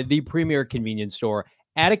 They are the premier convenience store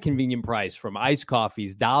at a convenient price, from iced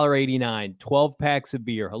coffees, $1.89, 12 packs of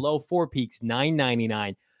beer. Hello, 4 Peaks,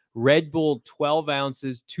 $9.99. Red Bull, 12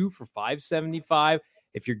 ounces, 2 for $5.75.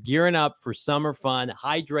 If you're gearing up for summer fun,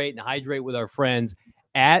 hydrate with our friends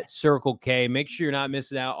at Circle K. Make sure you're not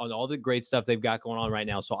missing out on all the great stuff they've got going on right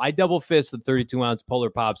now. So I double fist the 32-ounce Polar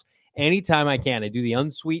Pops anytime I can. I do the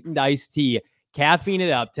unsweetened iced tea, caffeine it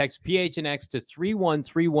up. Text PHNX to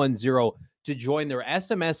 31310 to join their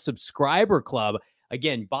SMS subscriber club.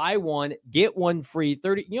 Again, buy one, get one free.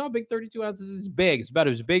 30. You know how big 32 ounces is? Big. It's about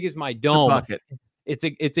as big as my dome.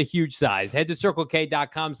 It's a huge size. Head to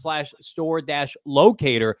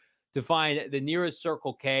circlek.com/store-locator to find the nearest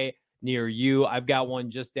Circle K near you. I've got one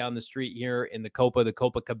just down the street here in the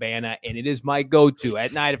Copacabana, and it is my go-to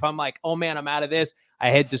at night. If I'm like, oh man, I'm out of this, I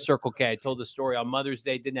head to Circle K. I told the story on Mother's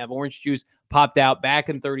Day, didn't have orange juice, popped out back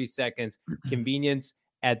in 30 seconds. Convenience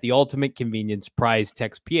at the ultimate convenience price.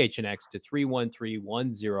 Text PHNX to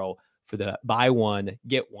 31310 for the buy one,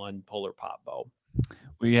 get one Polar Pop, Bo.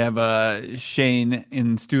 We have Shane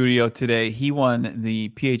in studio today. He won the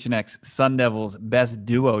PHNX Sun Devils Best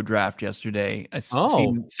Duo draft yesterday. I've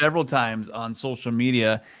seen several times on social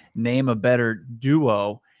media, name a better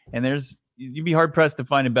duo. And you'd be hard pressed to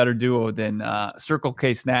find a better duo than Circle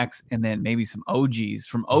K snacks and then maybe some OGs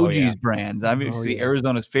from OG's brands. Obviously,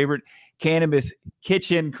 Arizona's favorite cannabis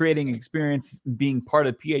kitchen, creating experience, being part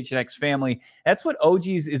of the PHNX family. That's what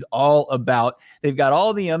OG's is all about. They've got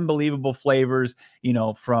all the unbelievable flavors,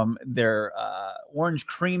 from their orange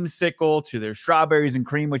creamsicle to their strawberries and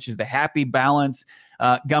cream, which is the Happy Balance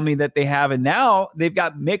gummy that they have. And now they've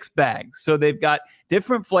got mixed bags. So they've got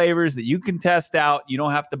different flavors that you can test out. You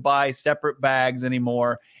don't have to buy separate bags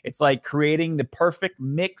anymore. It's like creating the perfect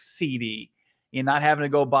mix CD. You're not having to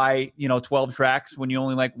go buy, 12 tracks when you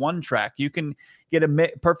only like one track. You can get a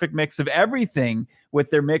perfect mix of everything with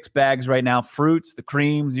their mix bags right now. Fruits, the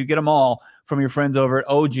creams, you get them all from your friends over at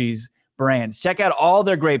OG's Brands. Check out all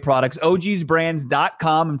their great products,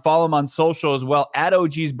 ogsbrands.com, and follow them on social as well, at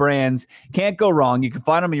OG's Brands. Can't go wrong. You can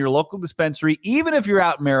find them in your local dispensary, even if you're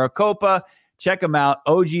out in Maricopa. Check them out.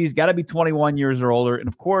 OG's got to be 21 years or older. And,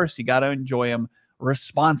 of course, you got to enjoy them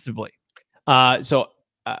responsibly.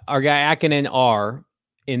 Our guy Akinen R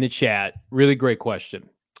in the chat, really great question.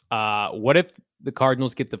 What if the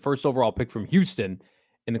Cardinals get the first overall pick from Houston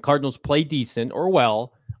and the Cardinals play decent or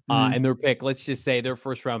well, and their pick, let's just say their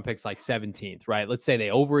first round pick's like 17th, right? Let's say they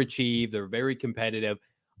overachieve. They're very competitive.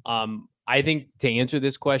 I think to answer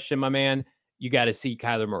this question, my man, you got to see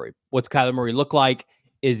Kyler Murray. What's Kyler Murray look like?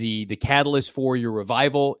 Is he the catalyst for your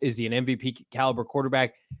revival? Is he an MVP caliber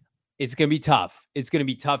quarterback? It's going to be tough. It's going to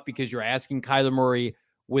be tough because you're asking Kyler Murray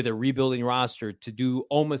with a rebuilding roster to do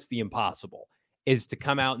almost the impossible, is to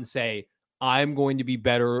come out and say, I'm going to be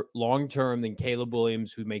better long-term than Caleb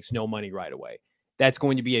Williams, who makes no money right away. That's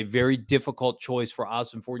going to be a very difficult choice for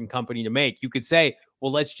Austin Ford and company to make. You could say,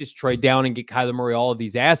 well, let's just trade down and get Kyler Murray all of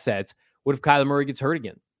these assets. What if Kyler Murray gets hurt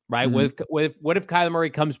again, right? Mm-hmm. What if Kyler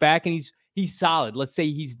Murray comes back and he's solid? Let's say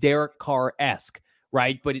he's Derek Carr-esque,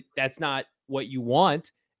 right? But that's not what you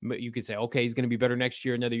want. You could say, okay, he's going to be better next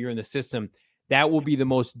year, another year in the system. That will be the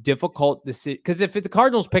most difficult decision. Because if the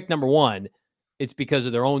Cardinals pick number one, it's because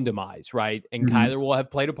of their own demise, right? And Kyler will have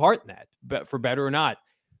played a part in that, but for better or not.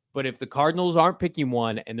 But if the Cardinals aren't picking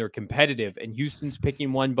one and they're competitive and Houston's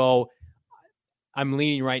picking one, Bo, I'm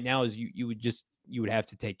leaning right now as you would have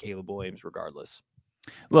to take Caleb Williams regardless.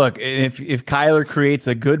 Look, if Kyler creates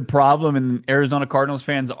a good problem, and Arizona Cardinals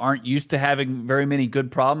fans aren't used to having very many good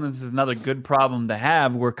problems, this is another good problem to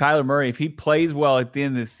have, where Kyler Murray, if he plays well at the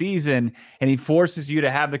end of the season and he forces you to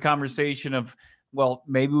have the conversation of well,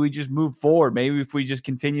 maybe we just move forward. Maybe if we just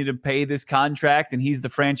continue to pay this contract and he's the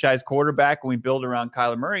franchise quarterback and we build around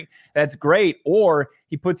Kyler Murray, that's great. Or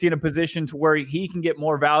he puts you in a position to where he can get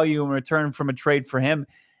more value in return from a trade for him,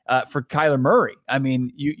 for Kyler Murray. I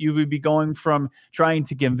mean, you would be going from trying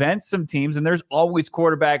to convince some teams, and there's always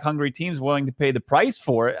quarterback hungry teams willing to pay the price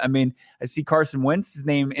for it. I mean, I see Carson Wentz's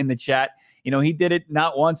name in the chat. He did it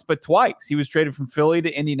not once, but twice. He was traded from Philly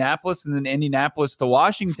to Indianapolis and then Indianapolis to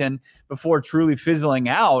Washington before truly fizzling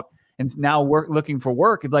out. And now we're looking for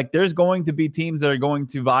work. It's like there's going to be teams that are going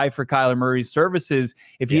to vie for Kyler Murray's services.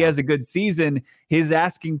 If he has a good season, his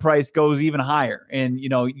asking price goes even higher. And,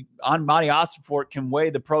 on Monty Ossenfort can weigh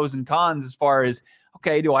the pros and cons as far as,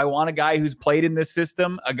 okay, do I want a guy who's played in this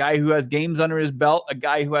system, a guy who has games under his belt, a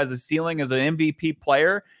guy who has a ceiling as an MVP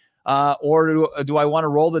player? Or do I want to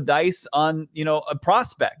roll the dice on, a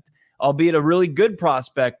prospect, albeit a really good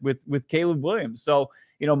prospect with Caleb Williams? So,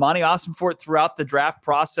 Monty Ossenfort throughout the draft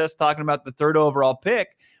process, talking about the third overall pick,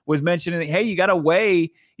 was mentioning, hey, you got to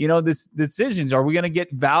weigh, this decisions. Are we going to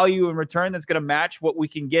get value in return that's going to match what we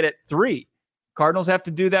can get at 3? Cardinals have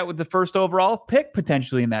to do that with the first overall pick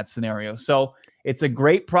potentially in that scenario. So it's a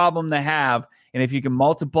great problem to have. And if you can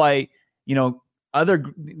multiply,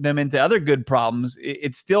 them into other good problems,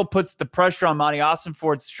 it still puts the pressure on Monty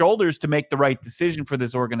Ossenfort's shoulders to make the right decision for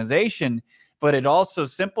this organization, but it also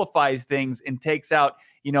simplifies things and takes out,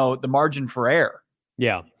 the margin for error.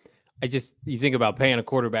 Yeah. You think about paying a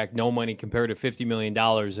quarterback no money compared to $50 million.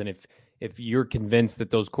 And if you're convinced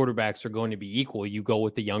that those quarterbacks are going to be equal, you go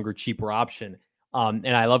with the younger, cheaper option.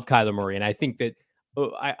 And I love Kyler Murray. And I think that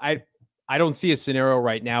I don't see a scenario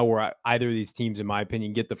right now where either of these teams, in my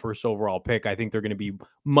opinion, get the first overall pick. I think they're going to be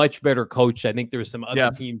much better coached. I think there's some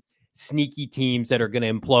other teams, sneaky teams that are going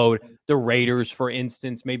to implode. The Raiders, for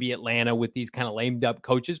instance, maybe Atlanta with these kind of lamed up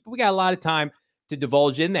coaches. But we got a lot of time to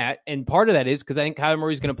divulge in that. And part of that is because I think Kyler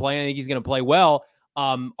Murray's going to play, and I think he's going to play well.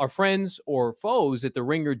 Our friends or foes at the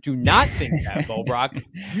Ringer do not think that, Bo Brock.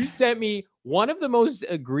 You sent me one of the most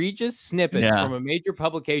egregious snippets from a major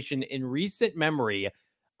publication in recent memory.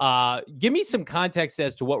 Give me some context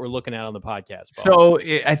as to what we're looking at on the podcast, Bo. So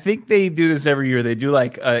I think they do this every year. They do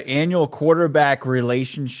like an annual quarterback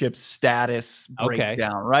relationship status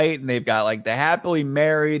breakdown, right? And they've got like the happily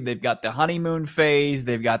married, they've got the honeymoon phase,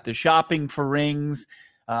 they've got the shopping for rings,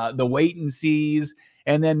 the wait and sees.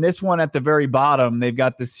 And then this one at the very bottom, they've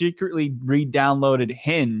got the secretly re-downloaded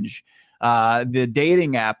Hinge, the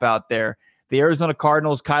dating app out there. The Arizona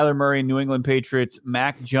Cardinals, Kyler Murray, New England Patriots,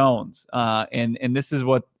 Mac Jones. And this is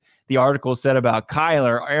what the article said about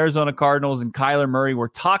Kyler. Arizona Cardinals and Kyler Murray were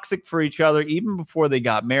toxic for each other even before they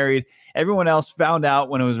got married. Everyone else found out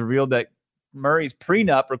when it was revealed that Murray's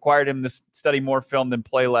prenup required him to study more film than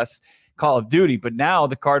play less Call of Duty. But now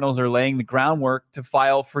the Cardinals are laying the groundwork to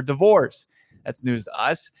file for divorce. That's news to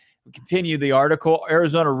us. We continue the article.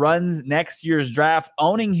 Arizona runs next year's draft,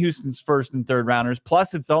 owning Houston's first and third rounders,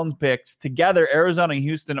 plus its own picks. Together, Arizona and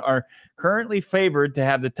Houston are currently favored to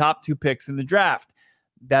have the top 2 picks in the draft.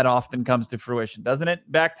 That often comes to fruition, doesn't it?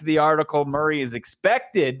 Back to the article. Murray is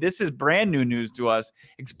expected, this is brand new news to us,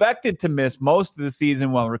 expected to miss most of the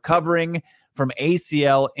season while recovering from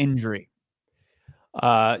ACL injury.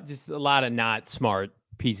 Just a lot of not smart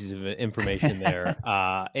pieces of information there.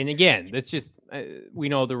 And again, that's just, we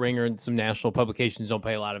know the Ringer and some national publications don't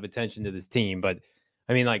pay a lot of attention to this team, but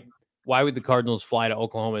I mean, like, why would the Cardinals fly to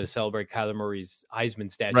Oklahoma to celebrate Kyler Murray's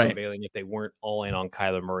Heisman statue unveiling if they weren't all in on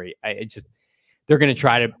Kyler Murray? They're going to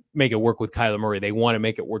try to make it work with Kyler Murray. They want to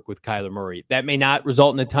make it work with Kyler Murray. That may not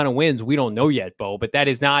result in a ton of wins. We don't know yet, Bo, but that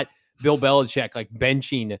is not Bill Belichick like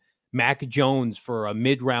benching Mac Jones for a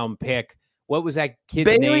mid-round pick. What was that kid's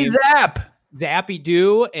name? Bailey Zappy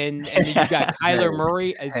do, and you got Kyler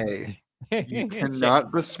Murray. You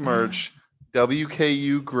cannot besmirch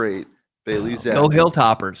WKU great Bailey Zappy. Go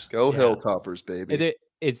Hilltoppers. Go Hilltoppers, baby.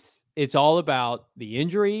 It's all about the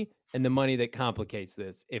injury and the money that complicates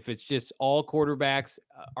this. If it's just all quarterbacks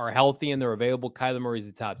are healthy and they're available, Kyler Murray's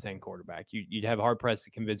the top 10 quarterback. You'd have hard pressed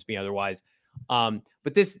to convince me otherwise.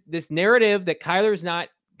 But this narrative that Kyler's not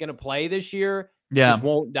going to play this year just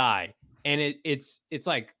won't die. And it's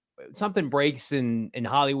like something breaks in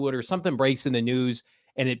Hollywood or something breaks in the news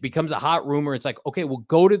and it becomes a hot rumor. It's like, okay, well,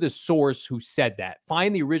 go to the source who said that.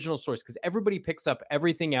 Find the original source, because everybody picks up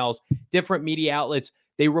everything else. Different media outlets,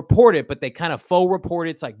 they report it, but they kind of faux report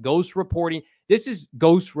it. It's like ghost reporting. This is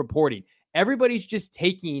ghost reporting. Everybody's just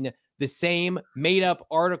taking the same made-up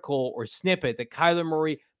article or snippet that Kyler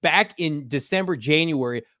Murray back in December,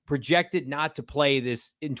 January projected not to play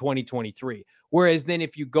this in 2023. Whereas then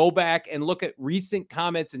if you go back and look at recent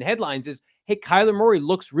comments and headlines is, hey, Kyler Murray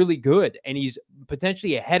looks really good and he's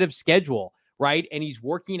potentially ahead of schedule right? And he's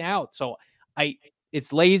working out. So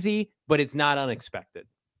it's lazy, but it's not unexpected.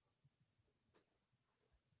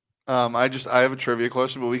 I have a trivia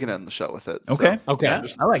question, but we can end the show with it. Okay. So, okay. Yeah,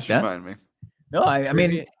 I like that. Remind me. No, I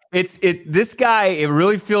mean, this guy, it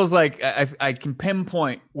really feels like I can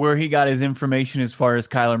pinpoint where he got his information as far as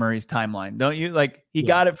Kyler Murray's timeline. Don't you? Like, he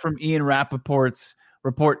got it from Ian Rappaport's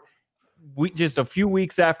report. Just a few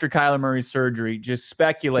weeks after Kyler Murray's surgery, just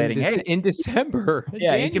speculating. In December.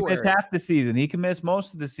 Yeah, January. He can miss half the season. He can miss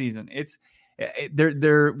most of the season. It's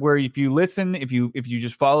they're where if you listen, if you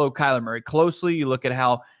just follow Kyler Murray closely, you look at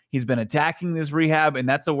how he's been attacking this rehab, and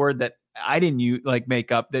that's a word that I didn't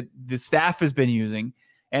make up, that the staff has been using.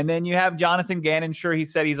 And then you have Jonathan Gannon. Sure, he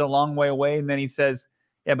said he's a long way away, and then he says,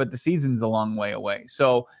 yeah, but the season's a long way away.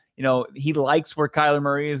 So, he likes where Kyler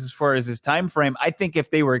Murray is as far as his time frame. I think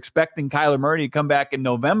if they were expecting Kyler Murray to come back in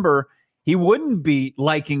November, he wouldn't be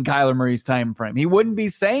liking Kyler Murray's time frame. He wouldn't be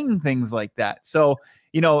saying things like that. So,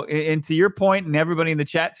 and to your point, and everybody in the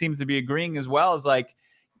chat seems to be agreeing as well, is like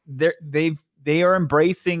they are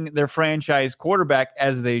embracing their franchise quarterback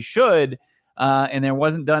as they should, and there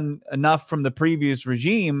wasn't done enough from the previous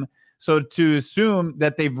regime. So to assume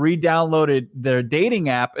that they've re-downloaded their dating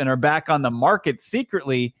app and are back on the market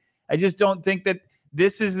secretly, I just don't think that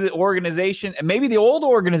this is the organization. And maybe the old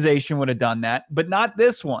organization would have done that, but not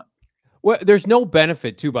this one. Well, there's no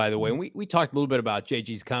benefit too, by the way. And we talked a little bit about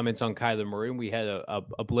JG's comments on Kyler Murray, and we had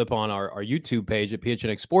a blip on our YouTube page at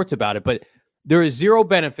PHNX Sports about it. But there is zero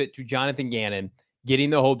benefit to Jonathan Gannon getting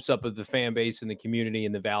the hopes up of the fan base and the community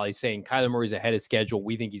in the Valley, saying Kyler Murray's ahead of schedule.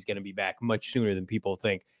 We think he's going to be back much sooner than people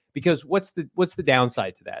think. Because what's the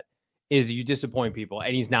downside to that? Is you disappoint people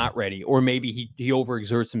and he's not ready, or maybe he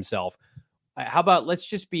overexerts himself. How about let's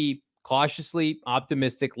just be cautiously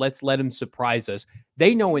optimistic. Let's let him surprise us.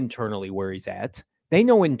 They know internally where he's at. They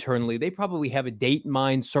know internally. They probably have a date in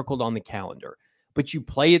mind circled on the calendar. But you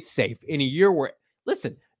play it safe in a year where,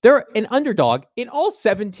 listen, they're an underdog in all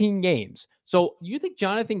 17 games. So you think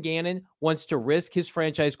Jonathan Gannon wants to risk his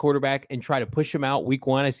franchise quarterback and try to push him out week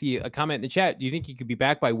one? I see a comment in the chat. Do you think he could be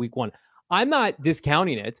back by week one? I'm not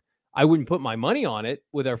discounting it. I wouldn't put my money on it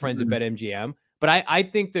with our friends at BetMGM. But I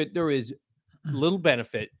think that there is little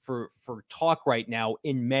benefit for talk right now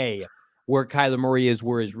in May where Kyler Murray is,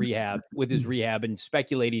 with his rehab and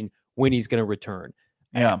speculating when he's going to return.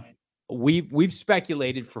 Yeah. We've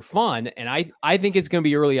speculated for fun, and I think it's going to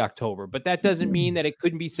be early October, but that doesn't mean that it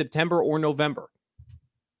couldn't be September or November.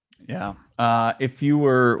 Yeah. If you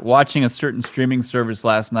were watching a certain streaming service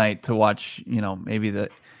last night to watch, maybe the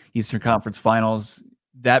Eastern Conference Finals,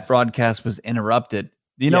 that broadcast was interrupted.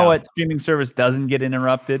 Do you know what streaming service doesn't get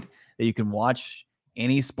interrupted? That you can watch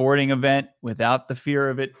any sporting event without the fear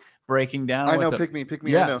of it breaking down. I know. Pick me.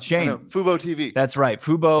 Yeah, I know. Shane. I know. Fubo TV. That's right.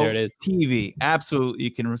 Fubo there it is. TV. Absolutely.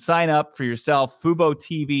 You can sign up for yourself,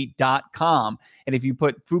 FuboTV.com. And if you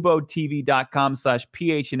put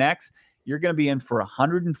FuboTV.com/PHNX, you're going to be in for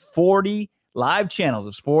 140 live channels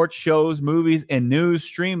of sports, shows, movies, and news.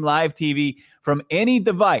 Stream live TV from any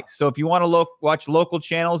device. So if you want to watch local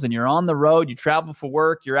channels and you're on the road, you travel for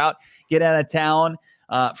work, you're out, get out of town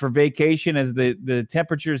for vacation as the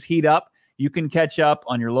temperatures heat up, you can catch up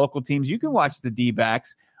on your local teams. You can watch the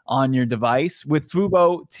D-backs on your device with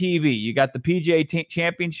Fubo TV. You got the PGA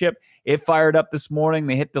Championship. It fired up this morning.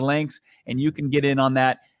 They hit the links, and you can get in on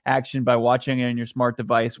that action by watching it on your smart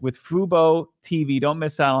device with Fubo TV. Don't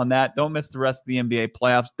miss out on that. Don't miss the rest of the NBA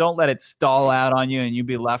playoffs. Don't let it stall out on you and you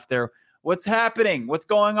be left there. What's happening? What's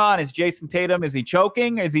going on? Is Jason Tatum, is he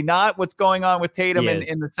choking? Is he not? What's going on with Tatum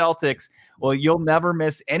in the Celtics? Well, you'll never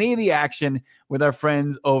miss any of the action with our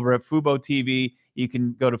friends over at Fubo TV. You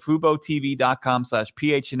can go to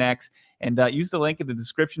FuboTV.com/PHNX and use the link in the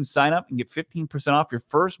description, sign up, and get 15% off your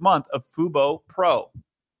first month of Fubo Pro.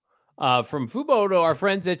 From Fubo to our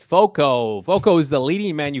friends at FOCO. FOCO is the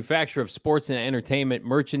leading manufacturer of sports and entertainment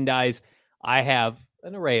merchandise. I have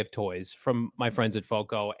an array of toys from my friends at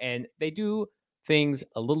FOCO, and they do things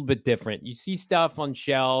a little bit different. You see stuff on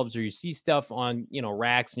shelves or you see stuff on,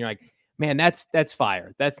 racks, and you're like, man, that's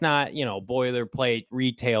fire. That's not, boilerplate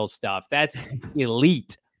retail stuff. That's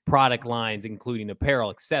elite product lines, including apparel,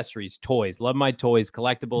 accessories, toys. Love my toys,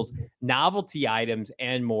 collectibles, novelty items,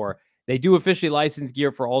 and more. They do officially license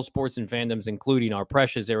gear for all sports and fandoms, including our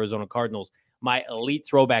precious Arizona Cardinals. My elite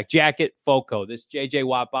throwback jacket, FOCO. This J.J.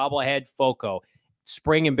 Watt bobblehead, FOCO.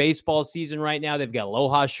 Spring and baseball season right now. They've got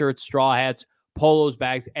Aloha shirts, straw hats, polos,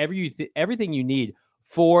 bags, everything you need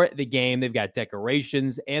for the game. They've got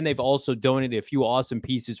decorations, and they've also donated a few awesome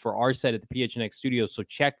pieces for our set at the PHNX studios. So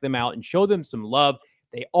check them out and show them some love.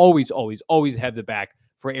 They always have the back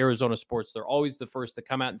for Arizona sports. They're always the first to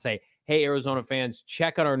come out and say, hey, Arizona fans,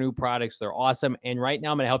 check out our new products. They're awesome. And right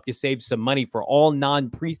now I'm going to help you save some money for all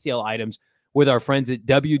non-presale items with our friends at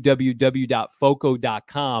www.foco.com.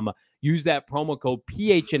 Use that promo code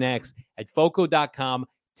PHNX at foco.com,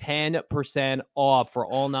 10% off for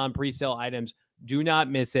all non-presale items. Do not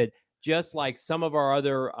miss it. Just like some of our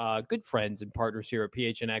other good friends and partners here at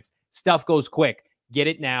PHNX, stuff goes quick. Get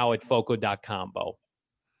it now at foco.com, Bo.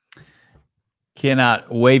 Cannot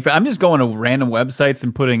wait. I'm just going to random websites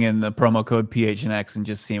and putting in the promo code PHNX and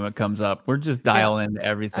just seeing what comes up. We're just dialing into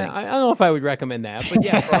everything. I don't know if I would recommend that, but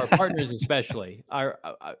yeah, for our partners especially.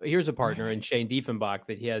 Here's a partner in Shane Diefenbach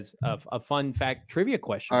that he has a fun fact trivia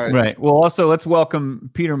question. All Right. Well, also let's welcome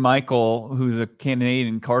Peter Michael, who's a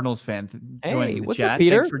Canadian Cardinals fan. Hey, the what's chat. up,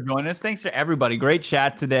 Peter? Thanks for joining us. Thanks to everybody. Great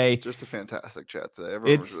chat today. Just a fantastic chat today.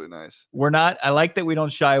 Everyone was really nice. I like that we don't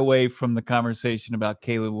shy away from the conversation about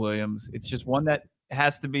Caleb Williams. It's just one that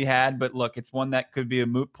has to be had, but look, it's one that could be a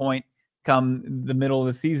moot point come the middle of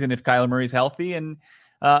the season if Kyler Murray's healthy and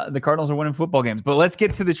the Cardinals are winning football games. But let's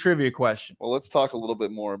get to the trivia question. Well, let's talk a little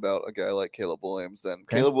bit more about a guy like Caleb Williams then.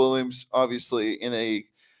 Okay. Caleb Williams, obviously, in a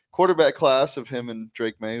quarterback class of him and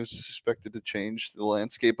Drake May, who's expected to change the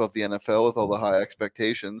landscape of the NFL with all the high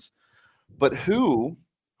expectations. But who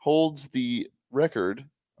holds the record,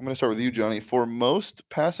 I'm going to start with you, Johnny, for most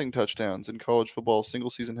passing touchdowns in college football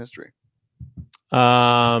single season history?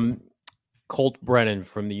 Colt Brennan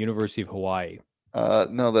from the University of Hawaii.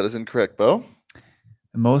 No, that is incorrect, Bo.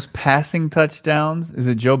 The most passing touchdowns, is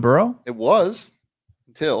it Joe Burrow? It was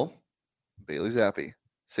until Bailey Zappi,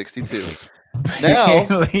 62. Now,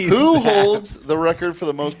 who holds the record for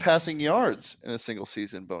the most passing yards in a single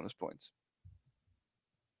season? Bonus points.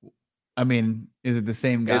 I mean, is it the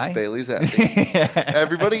same guy? It's Bailey Zappi.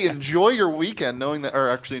 Everybody enjoy your weekend knowing that, or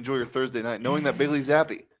actually enjoy your Thursday night knowing that Bailey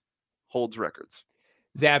Zappi holds records.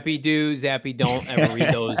 Zappy, don't ever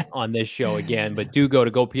read those on this show again, but do go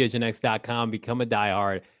to gophnx.com, become a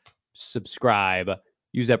diehard, subscribe,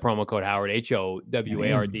 use that promo code Howard,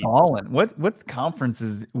 HOWARD. What conference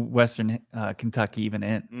is Western Kentucky even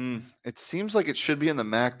in? It seems like it should be in the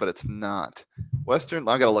MAC, but it's not. Western,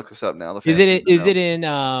 I got to look this up now. Is it in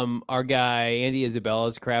our guy Andy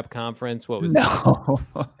Isabella's crap conference? What was that?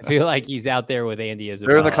 I feel like he's out there with Andy Isabella.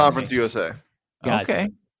 They're in the Conference USA. Gotcha. Okay.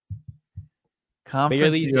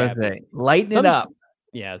 Conference USA. Lighten it up.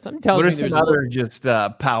 Yeah, something tells me what are there's some other just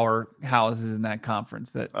powerhouses in that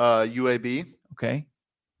conference? That UAB. Okay.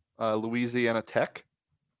 Louisiana Tech.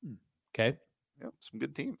 Okay. Yep, some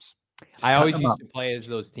good teams. I always used to play as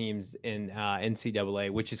those teams in NCAA,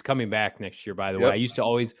 which is coming back next year, by the way. I used to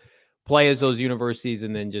always play as those universities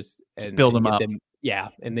and then just build them up.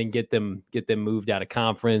 And then get them moved out of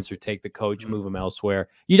conference or take the coach, move them elsewhere.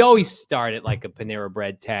 You'd always start at like a Panera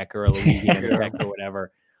Bread Tech or a Louisiana Tech or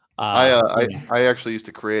whatever. I actually used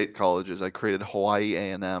to create colleges. I created Hawaii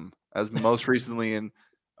A&M as most recently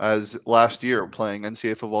as last year playing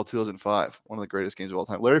NCAA football 2005, one of the greatest games of all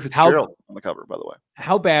time. Larry Fitzgerald on the cover, by the way.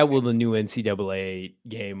 How bad will the new NCAA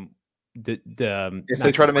game? If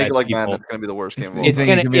they try to make it like Madden, it's going to be the worst game of all time. It's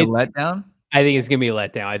going to be a letdown. I think it's going to be a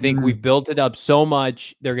letdown. I think we've built it up so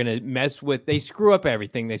much. They're going to mess with. They screw up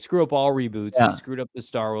everything. They screw up all reboots. Yeah. They screwed up the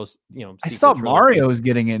Star Wars. I saw Mario's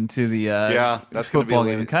getting into the that's football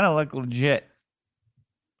game. It kind of looked legit.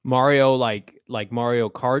 Mario, like Mario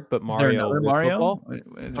Kart, but Mario with football.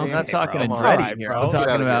 I'm not talking Andretti here. I'm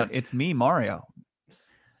talking about it's me, Mario.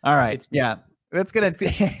 All right, yeah. Let's get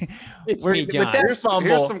it's me, John. Here's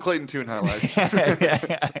some Clayton Tune highlights.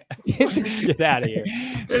 Get shit out of here.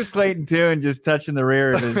 There's Clayton Tune just touching the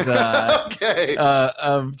rear of his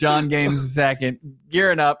of John Gaines II,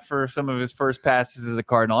 gearing up for some of his first passes as a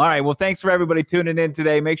Cardinal. All right, well, thanks for everybody tuning in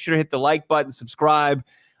today. Make sure to hit the like button, subscribe,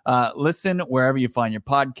 listen wherever you find your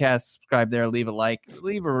podcast. Subscribe there, leave a like,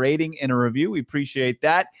 leave a rating and a review. We appreciate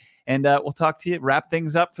that, and we'll talk to you. Wrap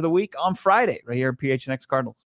things up for the week on Friday right here at PHNX Cardinals.